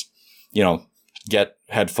silence, get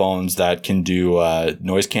headphones that can do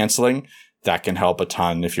noise canceling. That can help a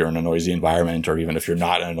ton if you're in a noisy environment, or even if you're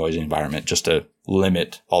not in a noisy environment, just to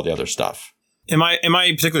limit all the other stuff. In my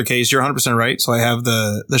particular case, you're 100% right. So I have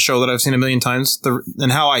the show that I've seen a million times.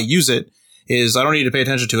 And how I use it is I don't need to pay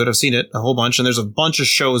attention to it. I've seen it a whole bunch, and there's a bunch of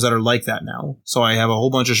shows that are like that now. So I have a whole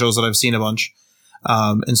bunch of shows that I've seen a bunch.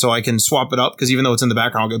 And so I can swap it up, because even though it's in the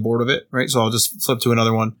background, I'll get bored of it, right? So I'll just flip to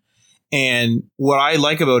another one. And what I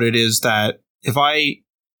like about it is that if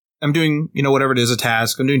I'm doing, whatever it is, a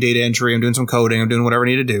task, I'm doing data entry, I'm doing some coding, I'm doing whatever I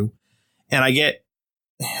need to do, and I get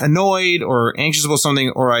annoyed or anxious about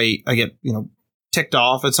something, or I get, ticked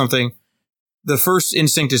off at something, the first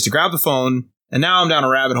instinct is to grab the phone, and now I'm down a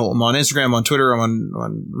rabbit hole. I'm on Instagram, I'm on Twitter, I'm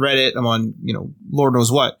on Reddit, I'm on, Lord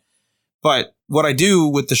knows what. But what I do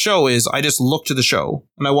with the show is I just look to the show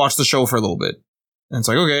and I watch the show for a little bit. And it's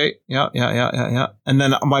like, okay, yeah. And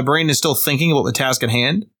then my brain is still thinking about the task at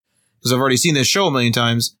hand, because I've already seen this show a million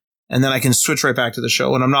times. And then I can switch right back to the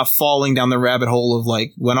show, and I'm not falling down the rabbit hole of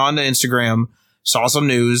like, went on to Instagram, saw some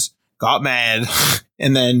news, got mad,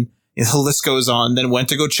 and then the list goes on, then went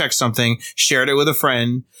to go check something, shared it with a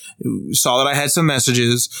friend, saw that I had some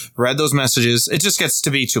messages, read those messages. It just gets to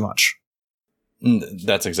be too much.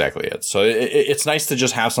 That's exactly it. So it's nice to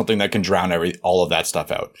just have something that can drown all of that stuff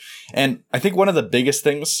out. And I think one of the biggest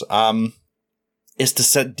things is to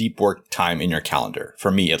set deep work time in your calendar, for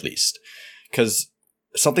me at least. Because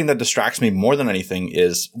something that distracts me more than anything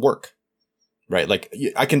is work, right? Like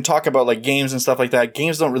I can talk about like games and stuff like that.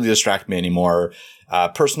 Games don't really distract me anymore.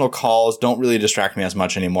 Personal calls don't really distract me as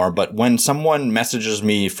much anymore. But when someone messages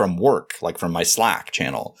me from work, like from my Slack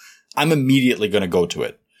channel, I'm immediately going to go to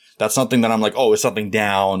it. That's something that I'm like, oh, is something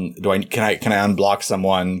down? Can I unblock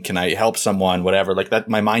someone? Can I help someone? Whatever. Like that,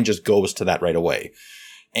 my mind just goes to that right away.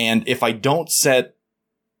 And if I don't set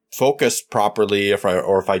focus properly, if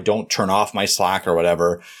I don't turn off my Slack or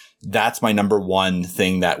whatever, that's my number one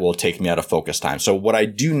thing that will take me out of focus time. So what I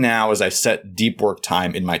do now is I set deep work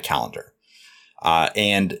time in my calendar.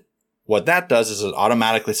 And what that does is it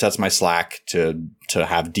automatically sets my Slack to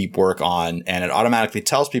have deep work on, and it automatically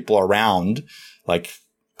tells people around, like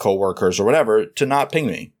coworkers or whatever, to not ping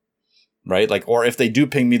me, right? Like, or if they do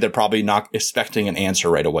ping me, they're probably not expecting an answer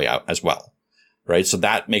right away out as well, right? So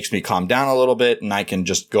that makes me calm down a little bit, and I can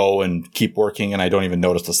just go and keep working, and I don't even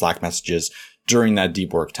notice the Slack messages during that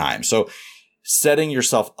deep work time. So setting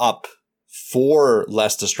yourself up for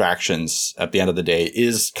less distractions at the end of the day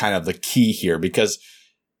is kind of the key here, because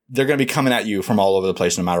they're going to be coming at you from all over the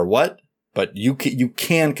place no matter what, but you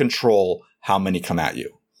can control how many come at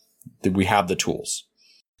you. We have the tools.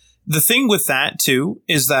 The thing with that too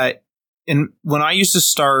is that when I used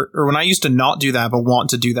to not do that, but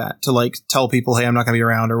want to do that, to like tell people, hey, I'm not going to be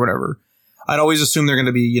around or whatever, I'd always assume they're going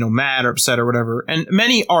to be, mad or upset or whatever. And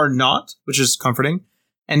many are not, which is comforting.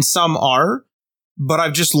 And some are, but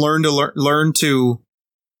I've just learned to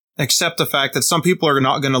accept the fact that some people are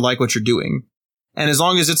not going to like what you're doing. And as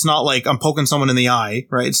long as it's not like I'm poking someone in the eye,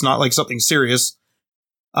 right? It's not like something serious.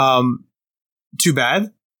 Too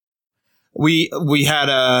bad. We had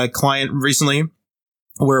a client recently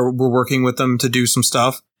where we're working with them to do some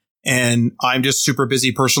stuff, and I'm just super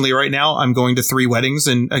busy personally right now. I'm going to 3 weddings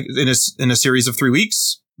in a series of 3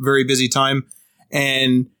 weeks. Very busy time.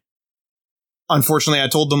 And unfortunately, I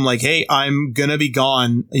told them like, hey, I'm going to be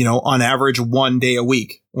gone, on average 1 day a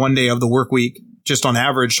week, 1 day of the work week, just on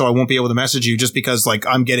average. So I won't be able to message you just because like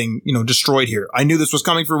I'm getting, destroyed here. I knew this was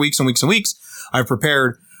coming for weeks and weeks and weeks. I've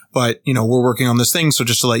prepared, but we're working on this thing. So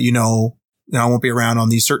just to let you know, I won't be around on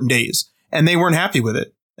these certain days. And they weren't happy with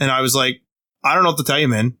it. And I was like, I don't know what to tell you,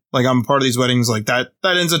 man. Like I'm a part of these weddings. Like that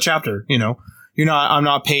ends a chapter, I'm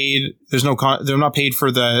not paid. They're not paid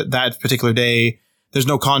for that particular day. There's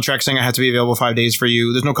no contract saying I have to be available 5 days for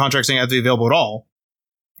you. There's no contract saying I have to be available at all.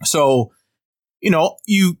 So,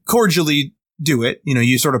 you cordially do it.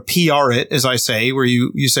 You sort of PR it, as I say, where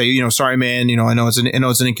you say, sorry, man, I know it's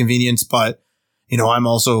an inconvenience, but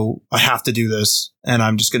I have to do this, and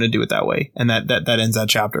I'm just going to do it that way. And that ends that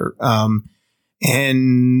chapter.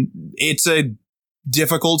 And it's a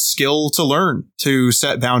difficult skill to learn, to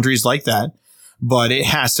set boundaries like that, but it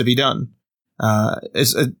has to be done. I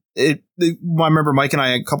remember Mike and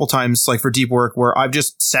I a couple times, like for deep work, where I've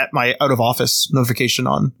just set my out of office notification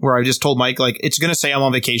on, where I just told Mike, like, it's going to say I'm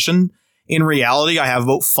on vacation. In reality, I have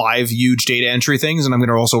about 5 huge data entry things, and I'm going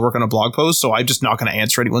to also work on a blog post. So I'm just not going to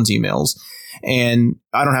answer anyone's emails, and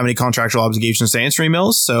I don't have any contractual obligations to answer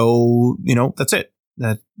emails. So, that's it.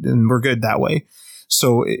 And we're good that way.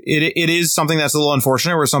 So it is something that's a little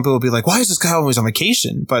unfortunate, where some people will be like, why is this guy always on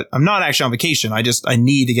vacation? But I'm not actually on vacation. I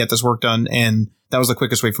need to get this work done. And that was the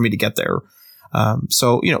quickest way for me to get there.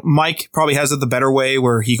 So, Mike probably has it the better way,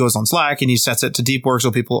 where he goes on Slack and he sets it to deep work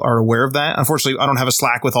so people are aware of that. Unfortunately, I don't have a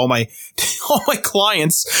Slack with all my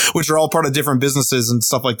clients, which are all part of different businesses and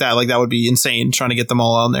stuff like that. Like that would be insane trying to get them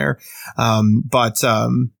all on there. But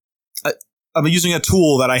I'm using a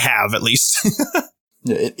tool that I have, at least.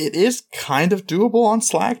 Yeah, it is kind of doable on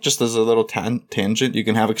Slack. Just as a little tangent, you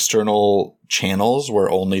can have external channels where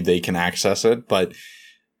only they can access it. But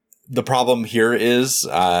the problem here is,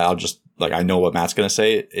 I know what Matt's going to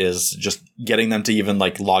say, is just getting them to even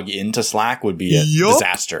like log into Slack would be a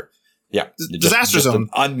disaster. Yeah. Disaster zone.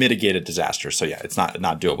 An unmitigated disaster. So yeah, it's not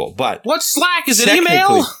doable. But what's Slack? Is it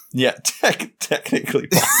email? Yeah, technically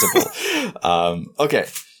possible. Okay.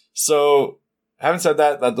 So having said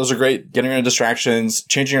that, those are great. Getting rid of distractions,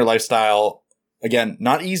 changing your lifestyle. Again,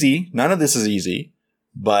 not easy. None of this is easy,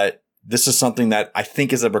 but this is something that I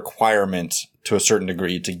think is a requirement to a certain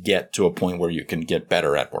degree to get to a point where you can get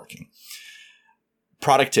better at working.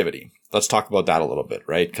 Productivity. Let's talk about that a little bit,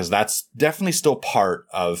 right? Because that's definitely still part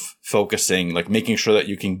of focusing, like making sure that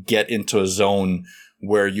you can get into a zone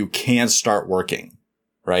where you can start working,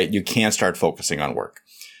 right? You can start focusing on work.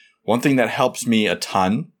 One thing that helps me a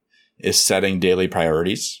ton is setting daily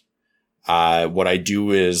priorities. What I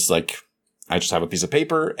do is like, I just have a piece of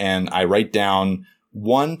paper and I write down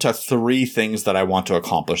 1 to 3 things that I want to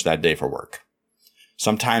accomplish that day for work.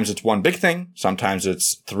 Sometimes it's one big thing. Sometimes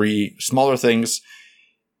it's 3 smaller things.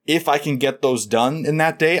 If I can get those done in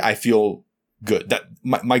that day, I feel good. That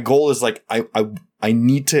my goal is like, I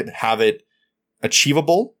need to have it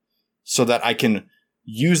achievable so that I can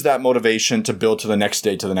use that motivation to build to the next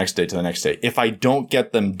day, to the next day, to the next day. If I don't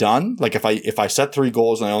get them done, like if I set 3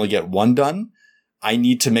 goals and I only get 1 done, I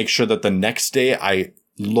need to make sure that the next day I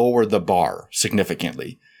lower the bar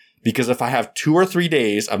significantly. Because if I have 2 or 3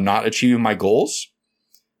 days of not achieving my goals,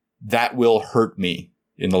 that will hurt me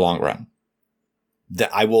in the long run.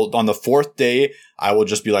 That I will, on the 4th day, I will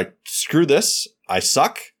just be like, screw this, I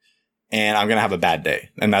suck, and I'm going to have a bad day.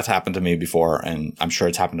 And that's happened to me before, and I'm sure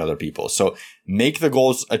it's happened to other people. So make the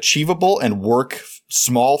goals achievable and work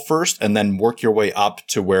small first, and then work your way up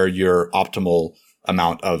to where your optimal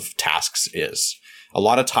amount of tasks is. A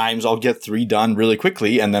lot of times I'll get 3 done really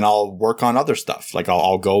quickly, and then I'll work on other stuff. Like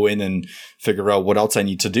I'll go in and figure out what else I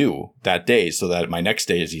need to do that day so that my next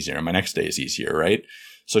day is easier and my next day is easier, right?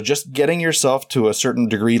 So just getting yourself to a certain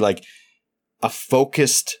degree, like a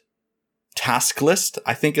focused task list,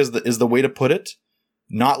 I think is the way to put it.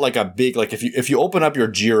 Not like a big, like if you open up your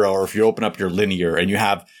Jira or if you open up your Linear and you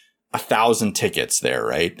have 1,000 tickets there,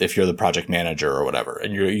 right? If you're the project manager or whatever,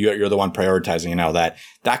 and you're the one prioritizing and all that,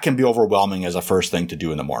 that can be overwhelming as a first thing to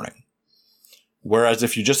do in the morning. Whereas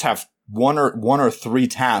if you just have one or 3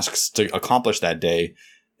 tasks to accomplish that day,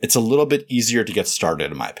 it's a little bit easier to get started,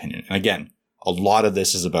 in my opinion. And again, a lot of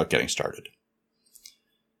this is about getting started.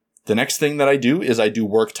 The next thing that I do is I do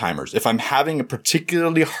work timers. If I'm having a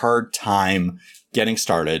particularly hard time getting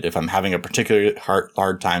started, if I'm having a particularly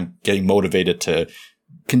hard time getting motivated to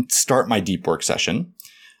can start my deep work session,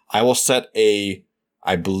 I will set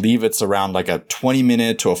I believe it's around like a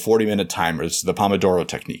 20-minute to a 40-minute timer. This is the Pomodoro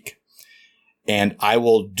technique. And I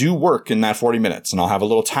will do work in that 40 minutes, and I'll have a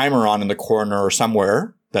little timer on in the corner or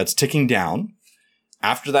somewhere that's ticking down.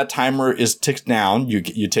 After that timer is ticked down,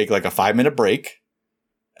 you take like a 5-minute break,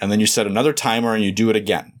 and then you set another timer and you do it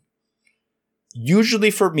again.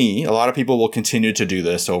 Usually for me, a lot of people will continue to do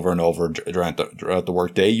this over and over throughout the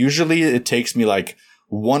workday. Usually it takes me like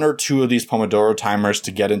 1 or 2 of these Pomodoro timers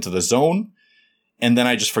to get into the zone, and then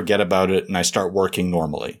I just forget about it and I start working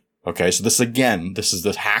normally. Okay, so this is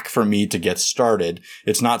the hack for me to get started.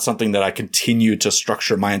 It's not something that I continue to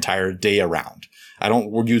structure my entire day around. I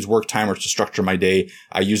don't use work timers to structure my day.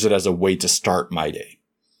 I use it as a way to start my day.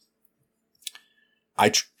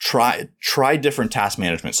 I try different task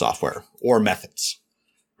management software or methods,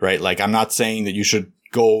 right? Like I'm not saying that you should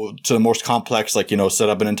go to the most complex, like, set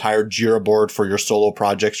up an entire Jira board for your solo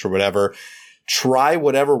projects or whatever. Try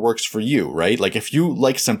whatever works for you, right? Like if you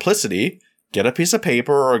like simplicity, get a piece of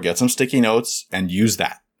paper or get some sticky notes and use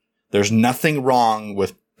that. There's nothing wrong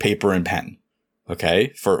with paper and pen,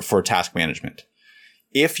 okay, for task management.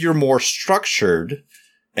 If you're more structured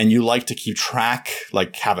and you like to keep track,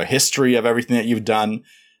 like have a history of everything that you've done,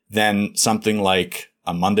 then something like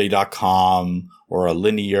a Monday.com or a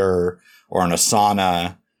Linear or an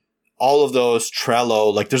Asana, all of those,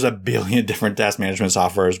 Trello, like there's a billion different task management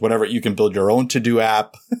softwares, whatever, you can build your own to-do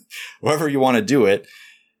app, however you want to do it.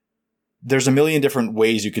 There's a million different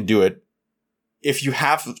ways you can do it. If you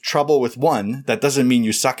have trouble with one, that doesn't mean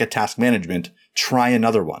you suck at task management. Try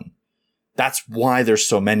another one. That's why there's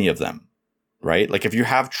so many of them, right? Like if you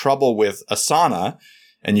have trouble with Asana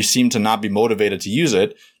and you seem to not be motivated to use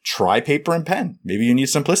it, try paper and pen. Maybe you need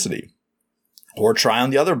simplicity. Or try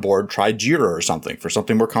on the other board, try Jira or something for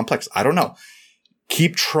something more complex. I don't know.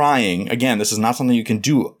 Keep trying. Again, this is not something you can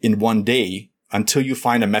do in one day until you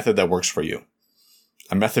find a method that works for you.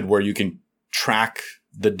 A method where you can track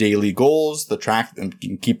the daily goals,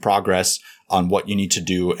 and keep progress on what you need to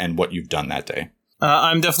do and what you've done that day.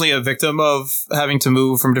 I'm definitely a victim of having to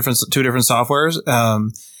move from two different softwares.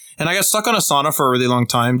 And I got stuck on Asana for a really long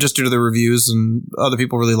time just due to the reviews and other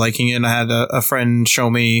people really liking it. And I had a friend show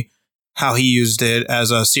me how he used it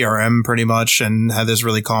as a CRM pretty much and had this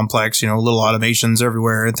really complex, little automations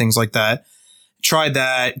everywhere and things like that. Tried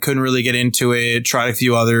that, couldn't really get into it. Tried a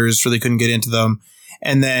few others, really couldn't get into them.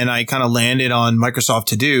 And then I kind of landed on Microsoft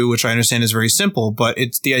To Do, which I understand is very simple, but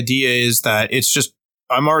the idea is that it's just,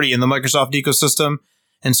 I'm already in the Microsoft ecosystem.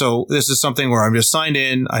 And so this is something where I'm just signed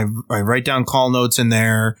in. I write down call notes in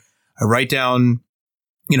there. I write down,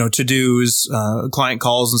 to-dos, client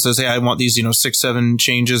calls and says, hey, I want these, 6-7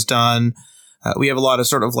 changes done. We have a lot of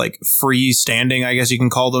sort of like freestanding, I guess you can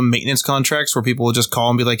call them, maintenance contracts where people will just call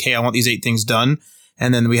and be like, hey, I want these 8 things done.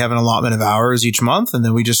 And then we have an allotment of hours each month. And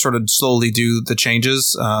then we just sort of slowly do the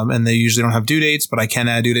changes. And they usually don't have due dates, but I can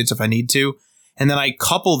add due dates if I need to. And then I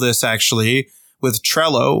couple this actually with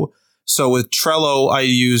Trello. So with Trello, I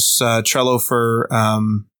use Trello for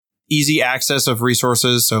easy access of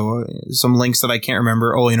resources. So some links that I can't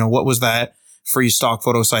remember. Oh, what was that free stock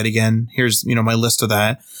photo site again. Here's, my list of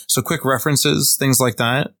that. So quick references, things like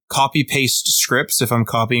that. Copy paste scripts if I'm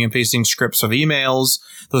copying and pasting scripts of emails,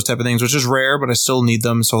 those type of things, which is rare, but I still need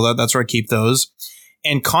them. So that's where I keep those.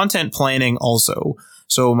 And content planning also.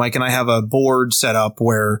 So Mike and I have a board set up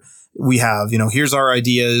where we have, here's our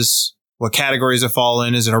ideas. What categories it fall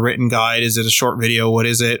in? Is it a written guide? Is it a short video? What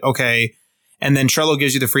is it? Okay. And then Trello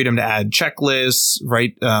gives you the freedom to add checklists,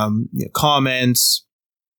 write comments.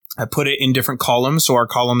 I put it in different columns. So our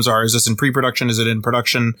columns are, is this in pre-production? Is it in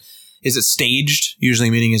production? Is it staged?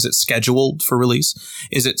 Usually meaning, is it scheduled for release?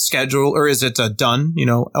 Is it scheduled or is it done,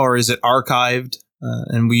 or is it archived?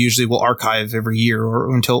 And we usually will archive every year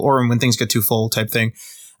or when things get too full type thing.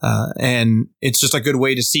 And it's just a good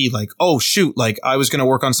way to see like, oh shoot, like I was going to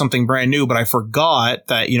work on something brand new, but I forgot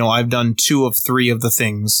that, I've done 2 of 3 of the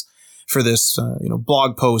things for this,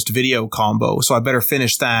 blog post video combo. So I better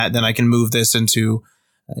finish that. Then I can move this into,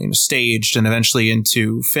 staged and eventually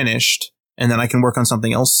into finished. And then I can work on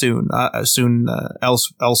something else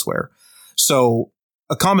elsewhere. So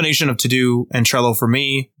a combination of To-Do and Trello for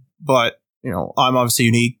me, but I'm obviously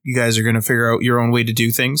unique. You guys are going to figure out your own way to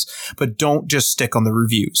do things, but don't just stick on the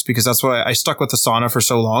reviews, because that's why I stuck with Asana for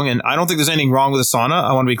so long. And I don't think there's anything wrong with Asana.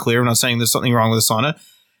 I want to be clear. I'm not saying there's something wrong with Asana.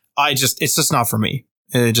 It's just not for me.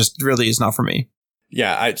 It just really is not for me.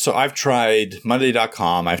 Yeah. So I've tried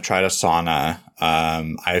Monday.com. I've tried Asana.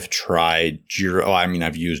 I've tried Jira.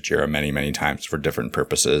 I've used Jira many, many times for different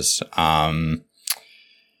purposes. I'm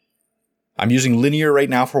using Linear right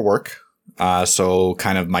now for work. So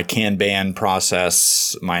kind of my Kanban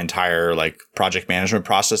process, my entire project management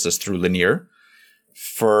process is through Linear.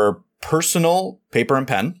 For personal, paper and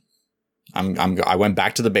pen. I went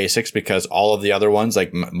back to the basics because all of the other ones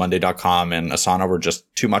like Monday.com and Asana were just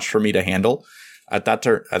too much for me to handle at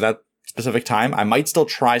that specific time. I might still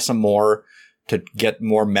try some more to get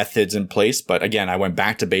more methods in place, but again, I went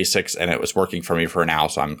back to basics and it was working for me for now,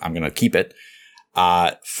 so I'm going to keep it.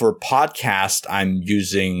 For podcast, I'm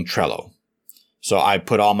using Trello. So I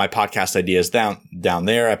put all my podcast ideas down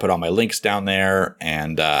there. I put all my links down there,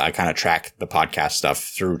 and I kind of track the podcast stuff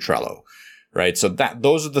through Trello. Right. So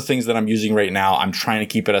those are the things that I'm using right now. I'm trying to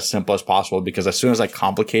keep it as simple as possible because as soon as I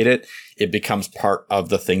complicate it, it becomes part of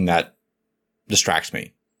the thing that distracts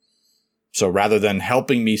me. So rather than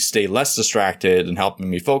helping me stay less distracted and helping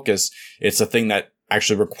me focus, it's a thing that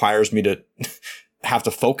actually requires me to have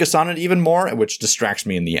to focus on it even more, which distracts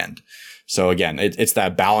me in the end. So again, it's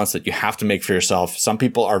that balance that you have to make for yourself. Some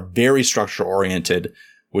people are very structure oriented,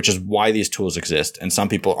 which is why these tools exist. And some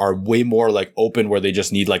people are way more open, where they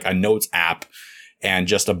just need a notes app and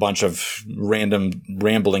just a bunch of random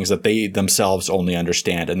ramblings that they themselves only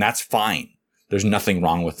understand. And that's fine. There's nothing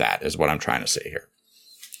wrong with that, is what I'm trying to say here.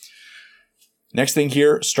 Next thing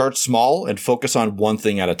here, start small and focus on one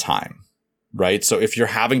thing at a time, right? So if you're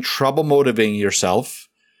having trouble motivating yourself,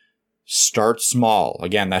 start small.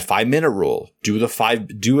 Again, that 5-minute rule. Do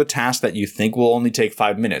a task that you think will only take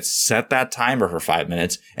 5 minutes. Set that timer for 5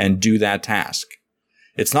 minutes and do that task.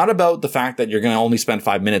 It's not about the fact that you're going to only spend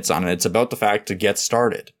 5 minutes on it. It's about the fact to get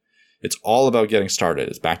started. It's all about getting started.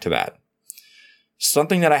 It's back to that.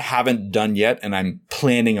 Something that I haven't done yet and I'm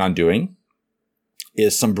planning on doing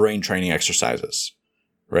is some brain training exercises,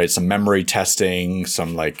 right? Some memory testing,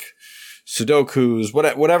 some Sudokus,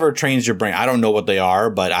 whatever trains your brain. I don't know what they are,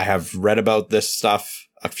 but I have read about this stuff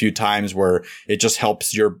a few times where it just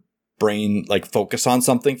helps your brain focus on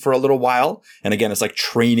something for a little while. And again, it's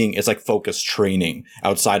training. It's focus training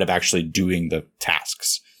outside of actually doing the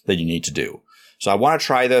tasks that you need to do. So I want to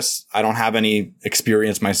try this. I don't have any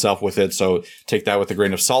experience myself with it, so take that with a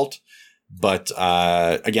grain of salt. But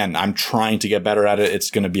again, I'm trying to get better at it.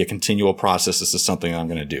 It's going to be a continual process. This is something I'm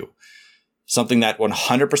going to do. Something that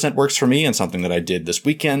 100% works for me and something that I did this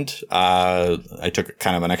weekend. I took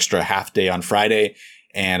kind of an extra half day on Friday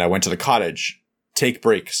and I went to the cottage. Take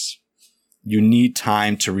breaks. You need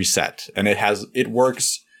time to reset. And it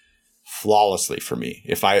works flawlessly for me.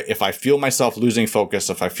 If I feel myself losing focus,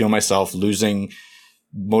 if I feel myself losing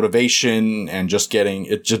motivation and just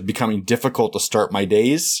becoming difficult to start my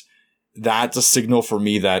days, that's a signal for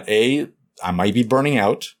me that A, I might be burning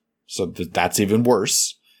out. So that's even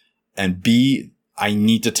worse. And B, I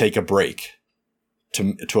need to take a break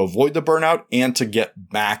to avoid the burnout and to get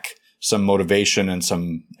back some motivation and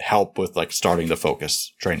some help with starting the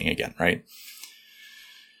focus training again, right?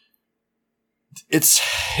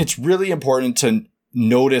 It's really important to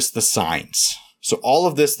notice the signs. So all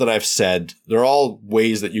of this that I've said, they're all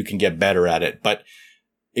ways that you can get better at it, but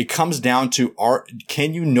it comes down to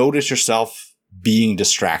can you notice yourself being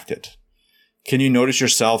distracted? Can you notice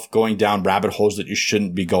yourself going down rabbit holes that you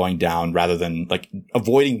shouldn't be going down rather than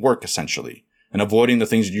avoiding work essentially, and avoiding the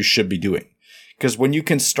things that you should be doing. Because when you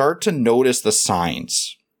can start to notice the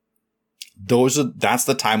signs, that's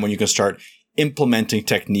the time when you can start implementing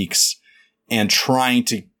techniques and trying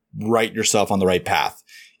to right yourself on the right path.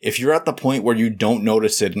 If you're at the point where you don't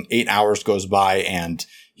notice it and 8 hours goes by and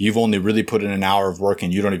you've only really put in an hour of work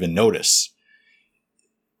and you don't even notice,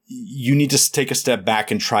 you need to take a step back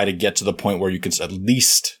and try to get to the point where you can at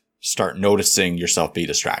least start noticing yourself be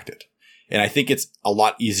distracted. And I think it's a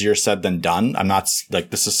lot easier said than done. I'm not like,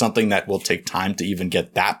 this is something that will take time to even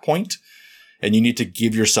get that point. And you need to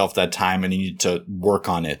give yourself that time and you need to work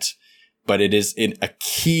on it. But it is a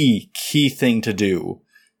key thing to do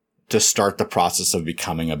to start the process of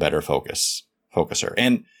becoming a better focuser.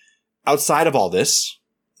 And outside of all this,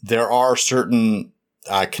 there are certain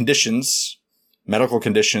conditions, medical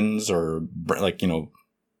conditions, or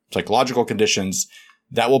psychological conditions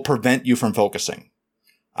that will prevent you from focusing.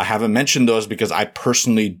 I haven't mentioned those because I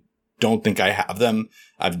personally don't think I have them.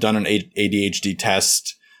 I've done an ADHD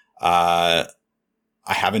test. I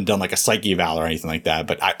haven't done like a psyche eval or anything like that,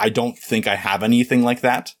 but I don't think I have anything like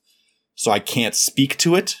that. So I can't speak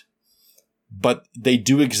to it, but they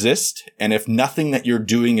do exist. And if nothing that you're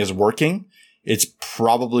doing is working, it's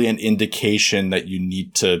probably an indication that you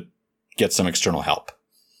need to get some external help,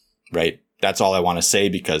 right? That's all I want to say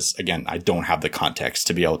because, again, I don't have the context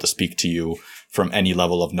to be able to speak to you from any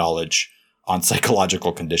level of knowledge on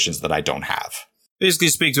psychological conditions that I don't have. Basically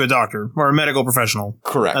speak to a doctor or a medical professional.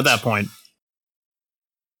 Correct. At that point.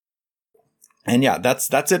 And yeah,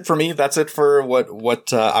 that's it for me. That's it for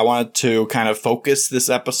what I wanted to kind of focus this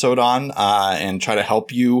episode on, and try to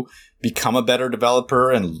help you become a better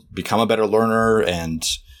developer and become a better learner and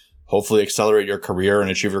hopefully accelerate your career and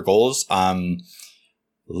achieve your goals.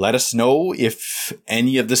 Let us know if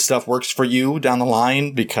any of this stuff works for you down the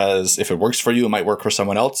line, because if it works for you, it might work for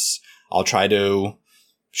someone else. I'll try to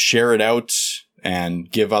share it out and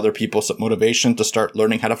give other people some motivation to start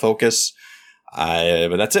learning how to focus.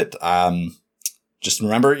 But that's it. Just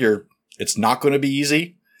remember, it's not going to be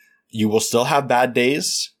easy. You will still have bad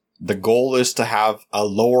days. The goal is to have a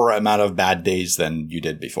lower amount of bad days than you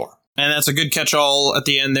did before. And that's a good catch-all at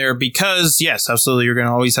the end there, because yes, absolutely, you're going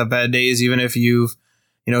to always have bad days, even if you've,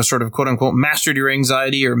 sort of quote unquote mastered your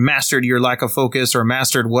anxiety or mastered your lack of focus or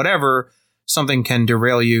mastered whatever. Something can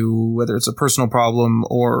derail you, whether it's a personal problem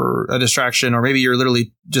or a distraction, or maybe you're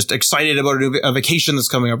literally just excited about a vacation that's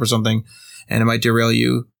coming up or something, and it might derail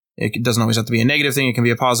you. It doesn't always have to be a negative thing. It can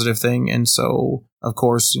be a positive thing. And so, of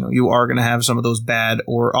course, you are going to have some of those bad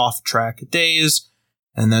or off-track days,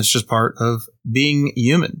 and that's just part of being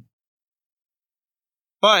human.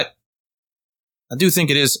 But I do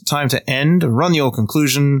think it is time to run the old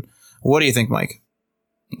conclusion. What do you think, Mike?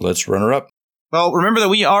 Let's run her up. Well, remember that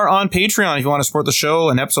we are on Patreon. If you want to support the show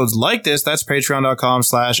and episodes like this, that's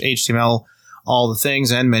patreon.com/HTML. All the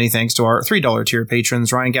things, and many thanks to our $3 tier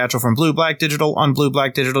patrons: Ryan Gatchell from Blue Black Digital on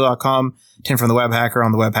blueblackdigital.com, Tim from the Web Hacker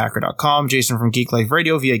on thewebhacker.com, Jason from Geek Life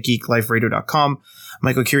Radio via geekliferadio.com,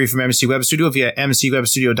 Michael Curie from MC Web Studio via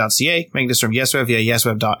mcwebstudio.ca, Magnus from YesWeb via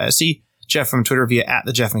yesweb.se, Jeff from Twitter via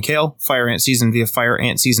 @thejeffmchale, Fire Ant Season via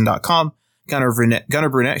fireantseason.com, Gunnar Brunette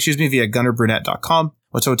via gunnerbrunette.com,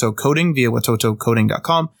 Watoto Coding via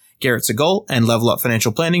watotocoding.com, Garrett Segal, and Level Up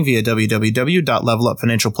Financial Planning via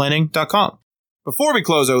www.levelupfinancialplanning.com. Before we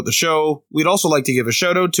close out the show, we'd also like to give a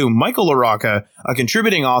shout out to Michael LaRocca, a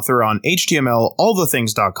contributing author on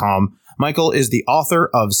HTMLallthethings.com. Michael is the author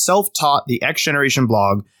of Self-Taught, the X Generation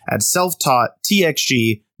blog at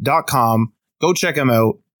selftaughttxg.com. Go check him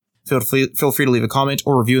out. Feel free to leave a comment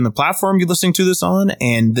or review in the platform you're listening to this on,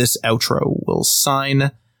 and this outro will sign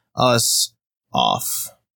us off.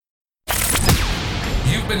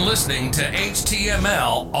 You've been listening to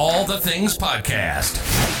HTML All the Things Podcast.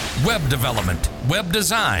 Web development, web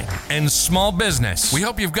design, and small business. We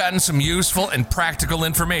hope you've gotten some useful and practical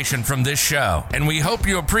information from this show. And we hope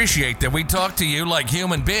you appreciate that we talk to you like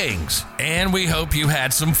human beings. And we hope you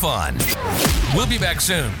had some fun. We'll be back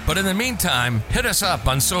soon. But in the meantime, hit us up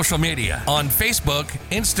on social media on Facebook,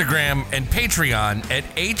 Instagram, and Patreon at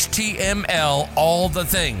HTML All the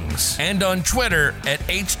Things. And on Twitter at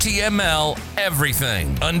HTML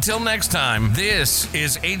Everything. Until next time, this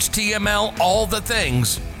is HTML All the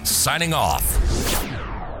Things, signing off.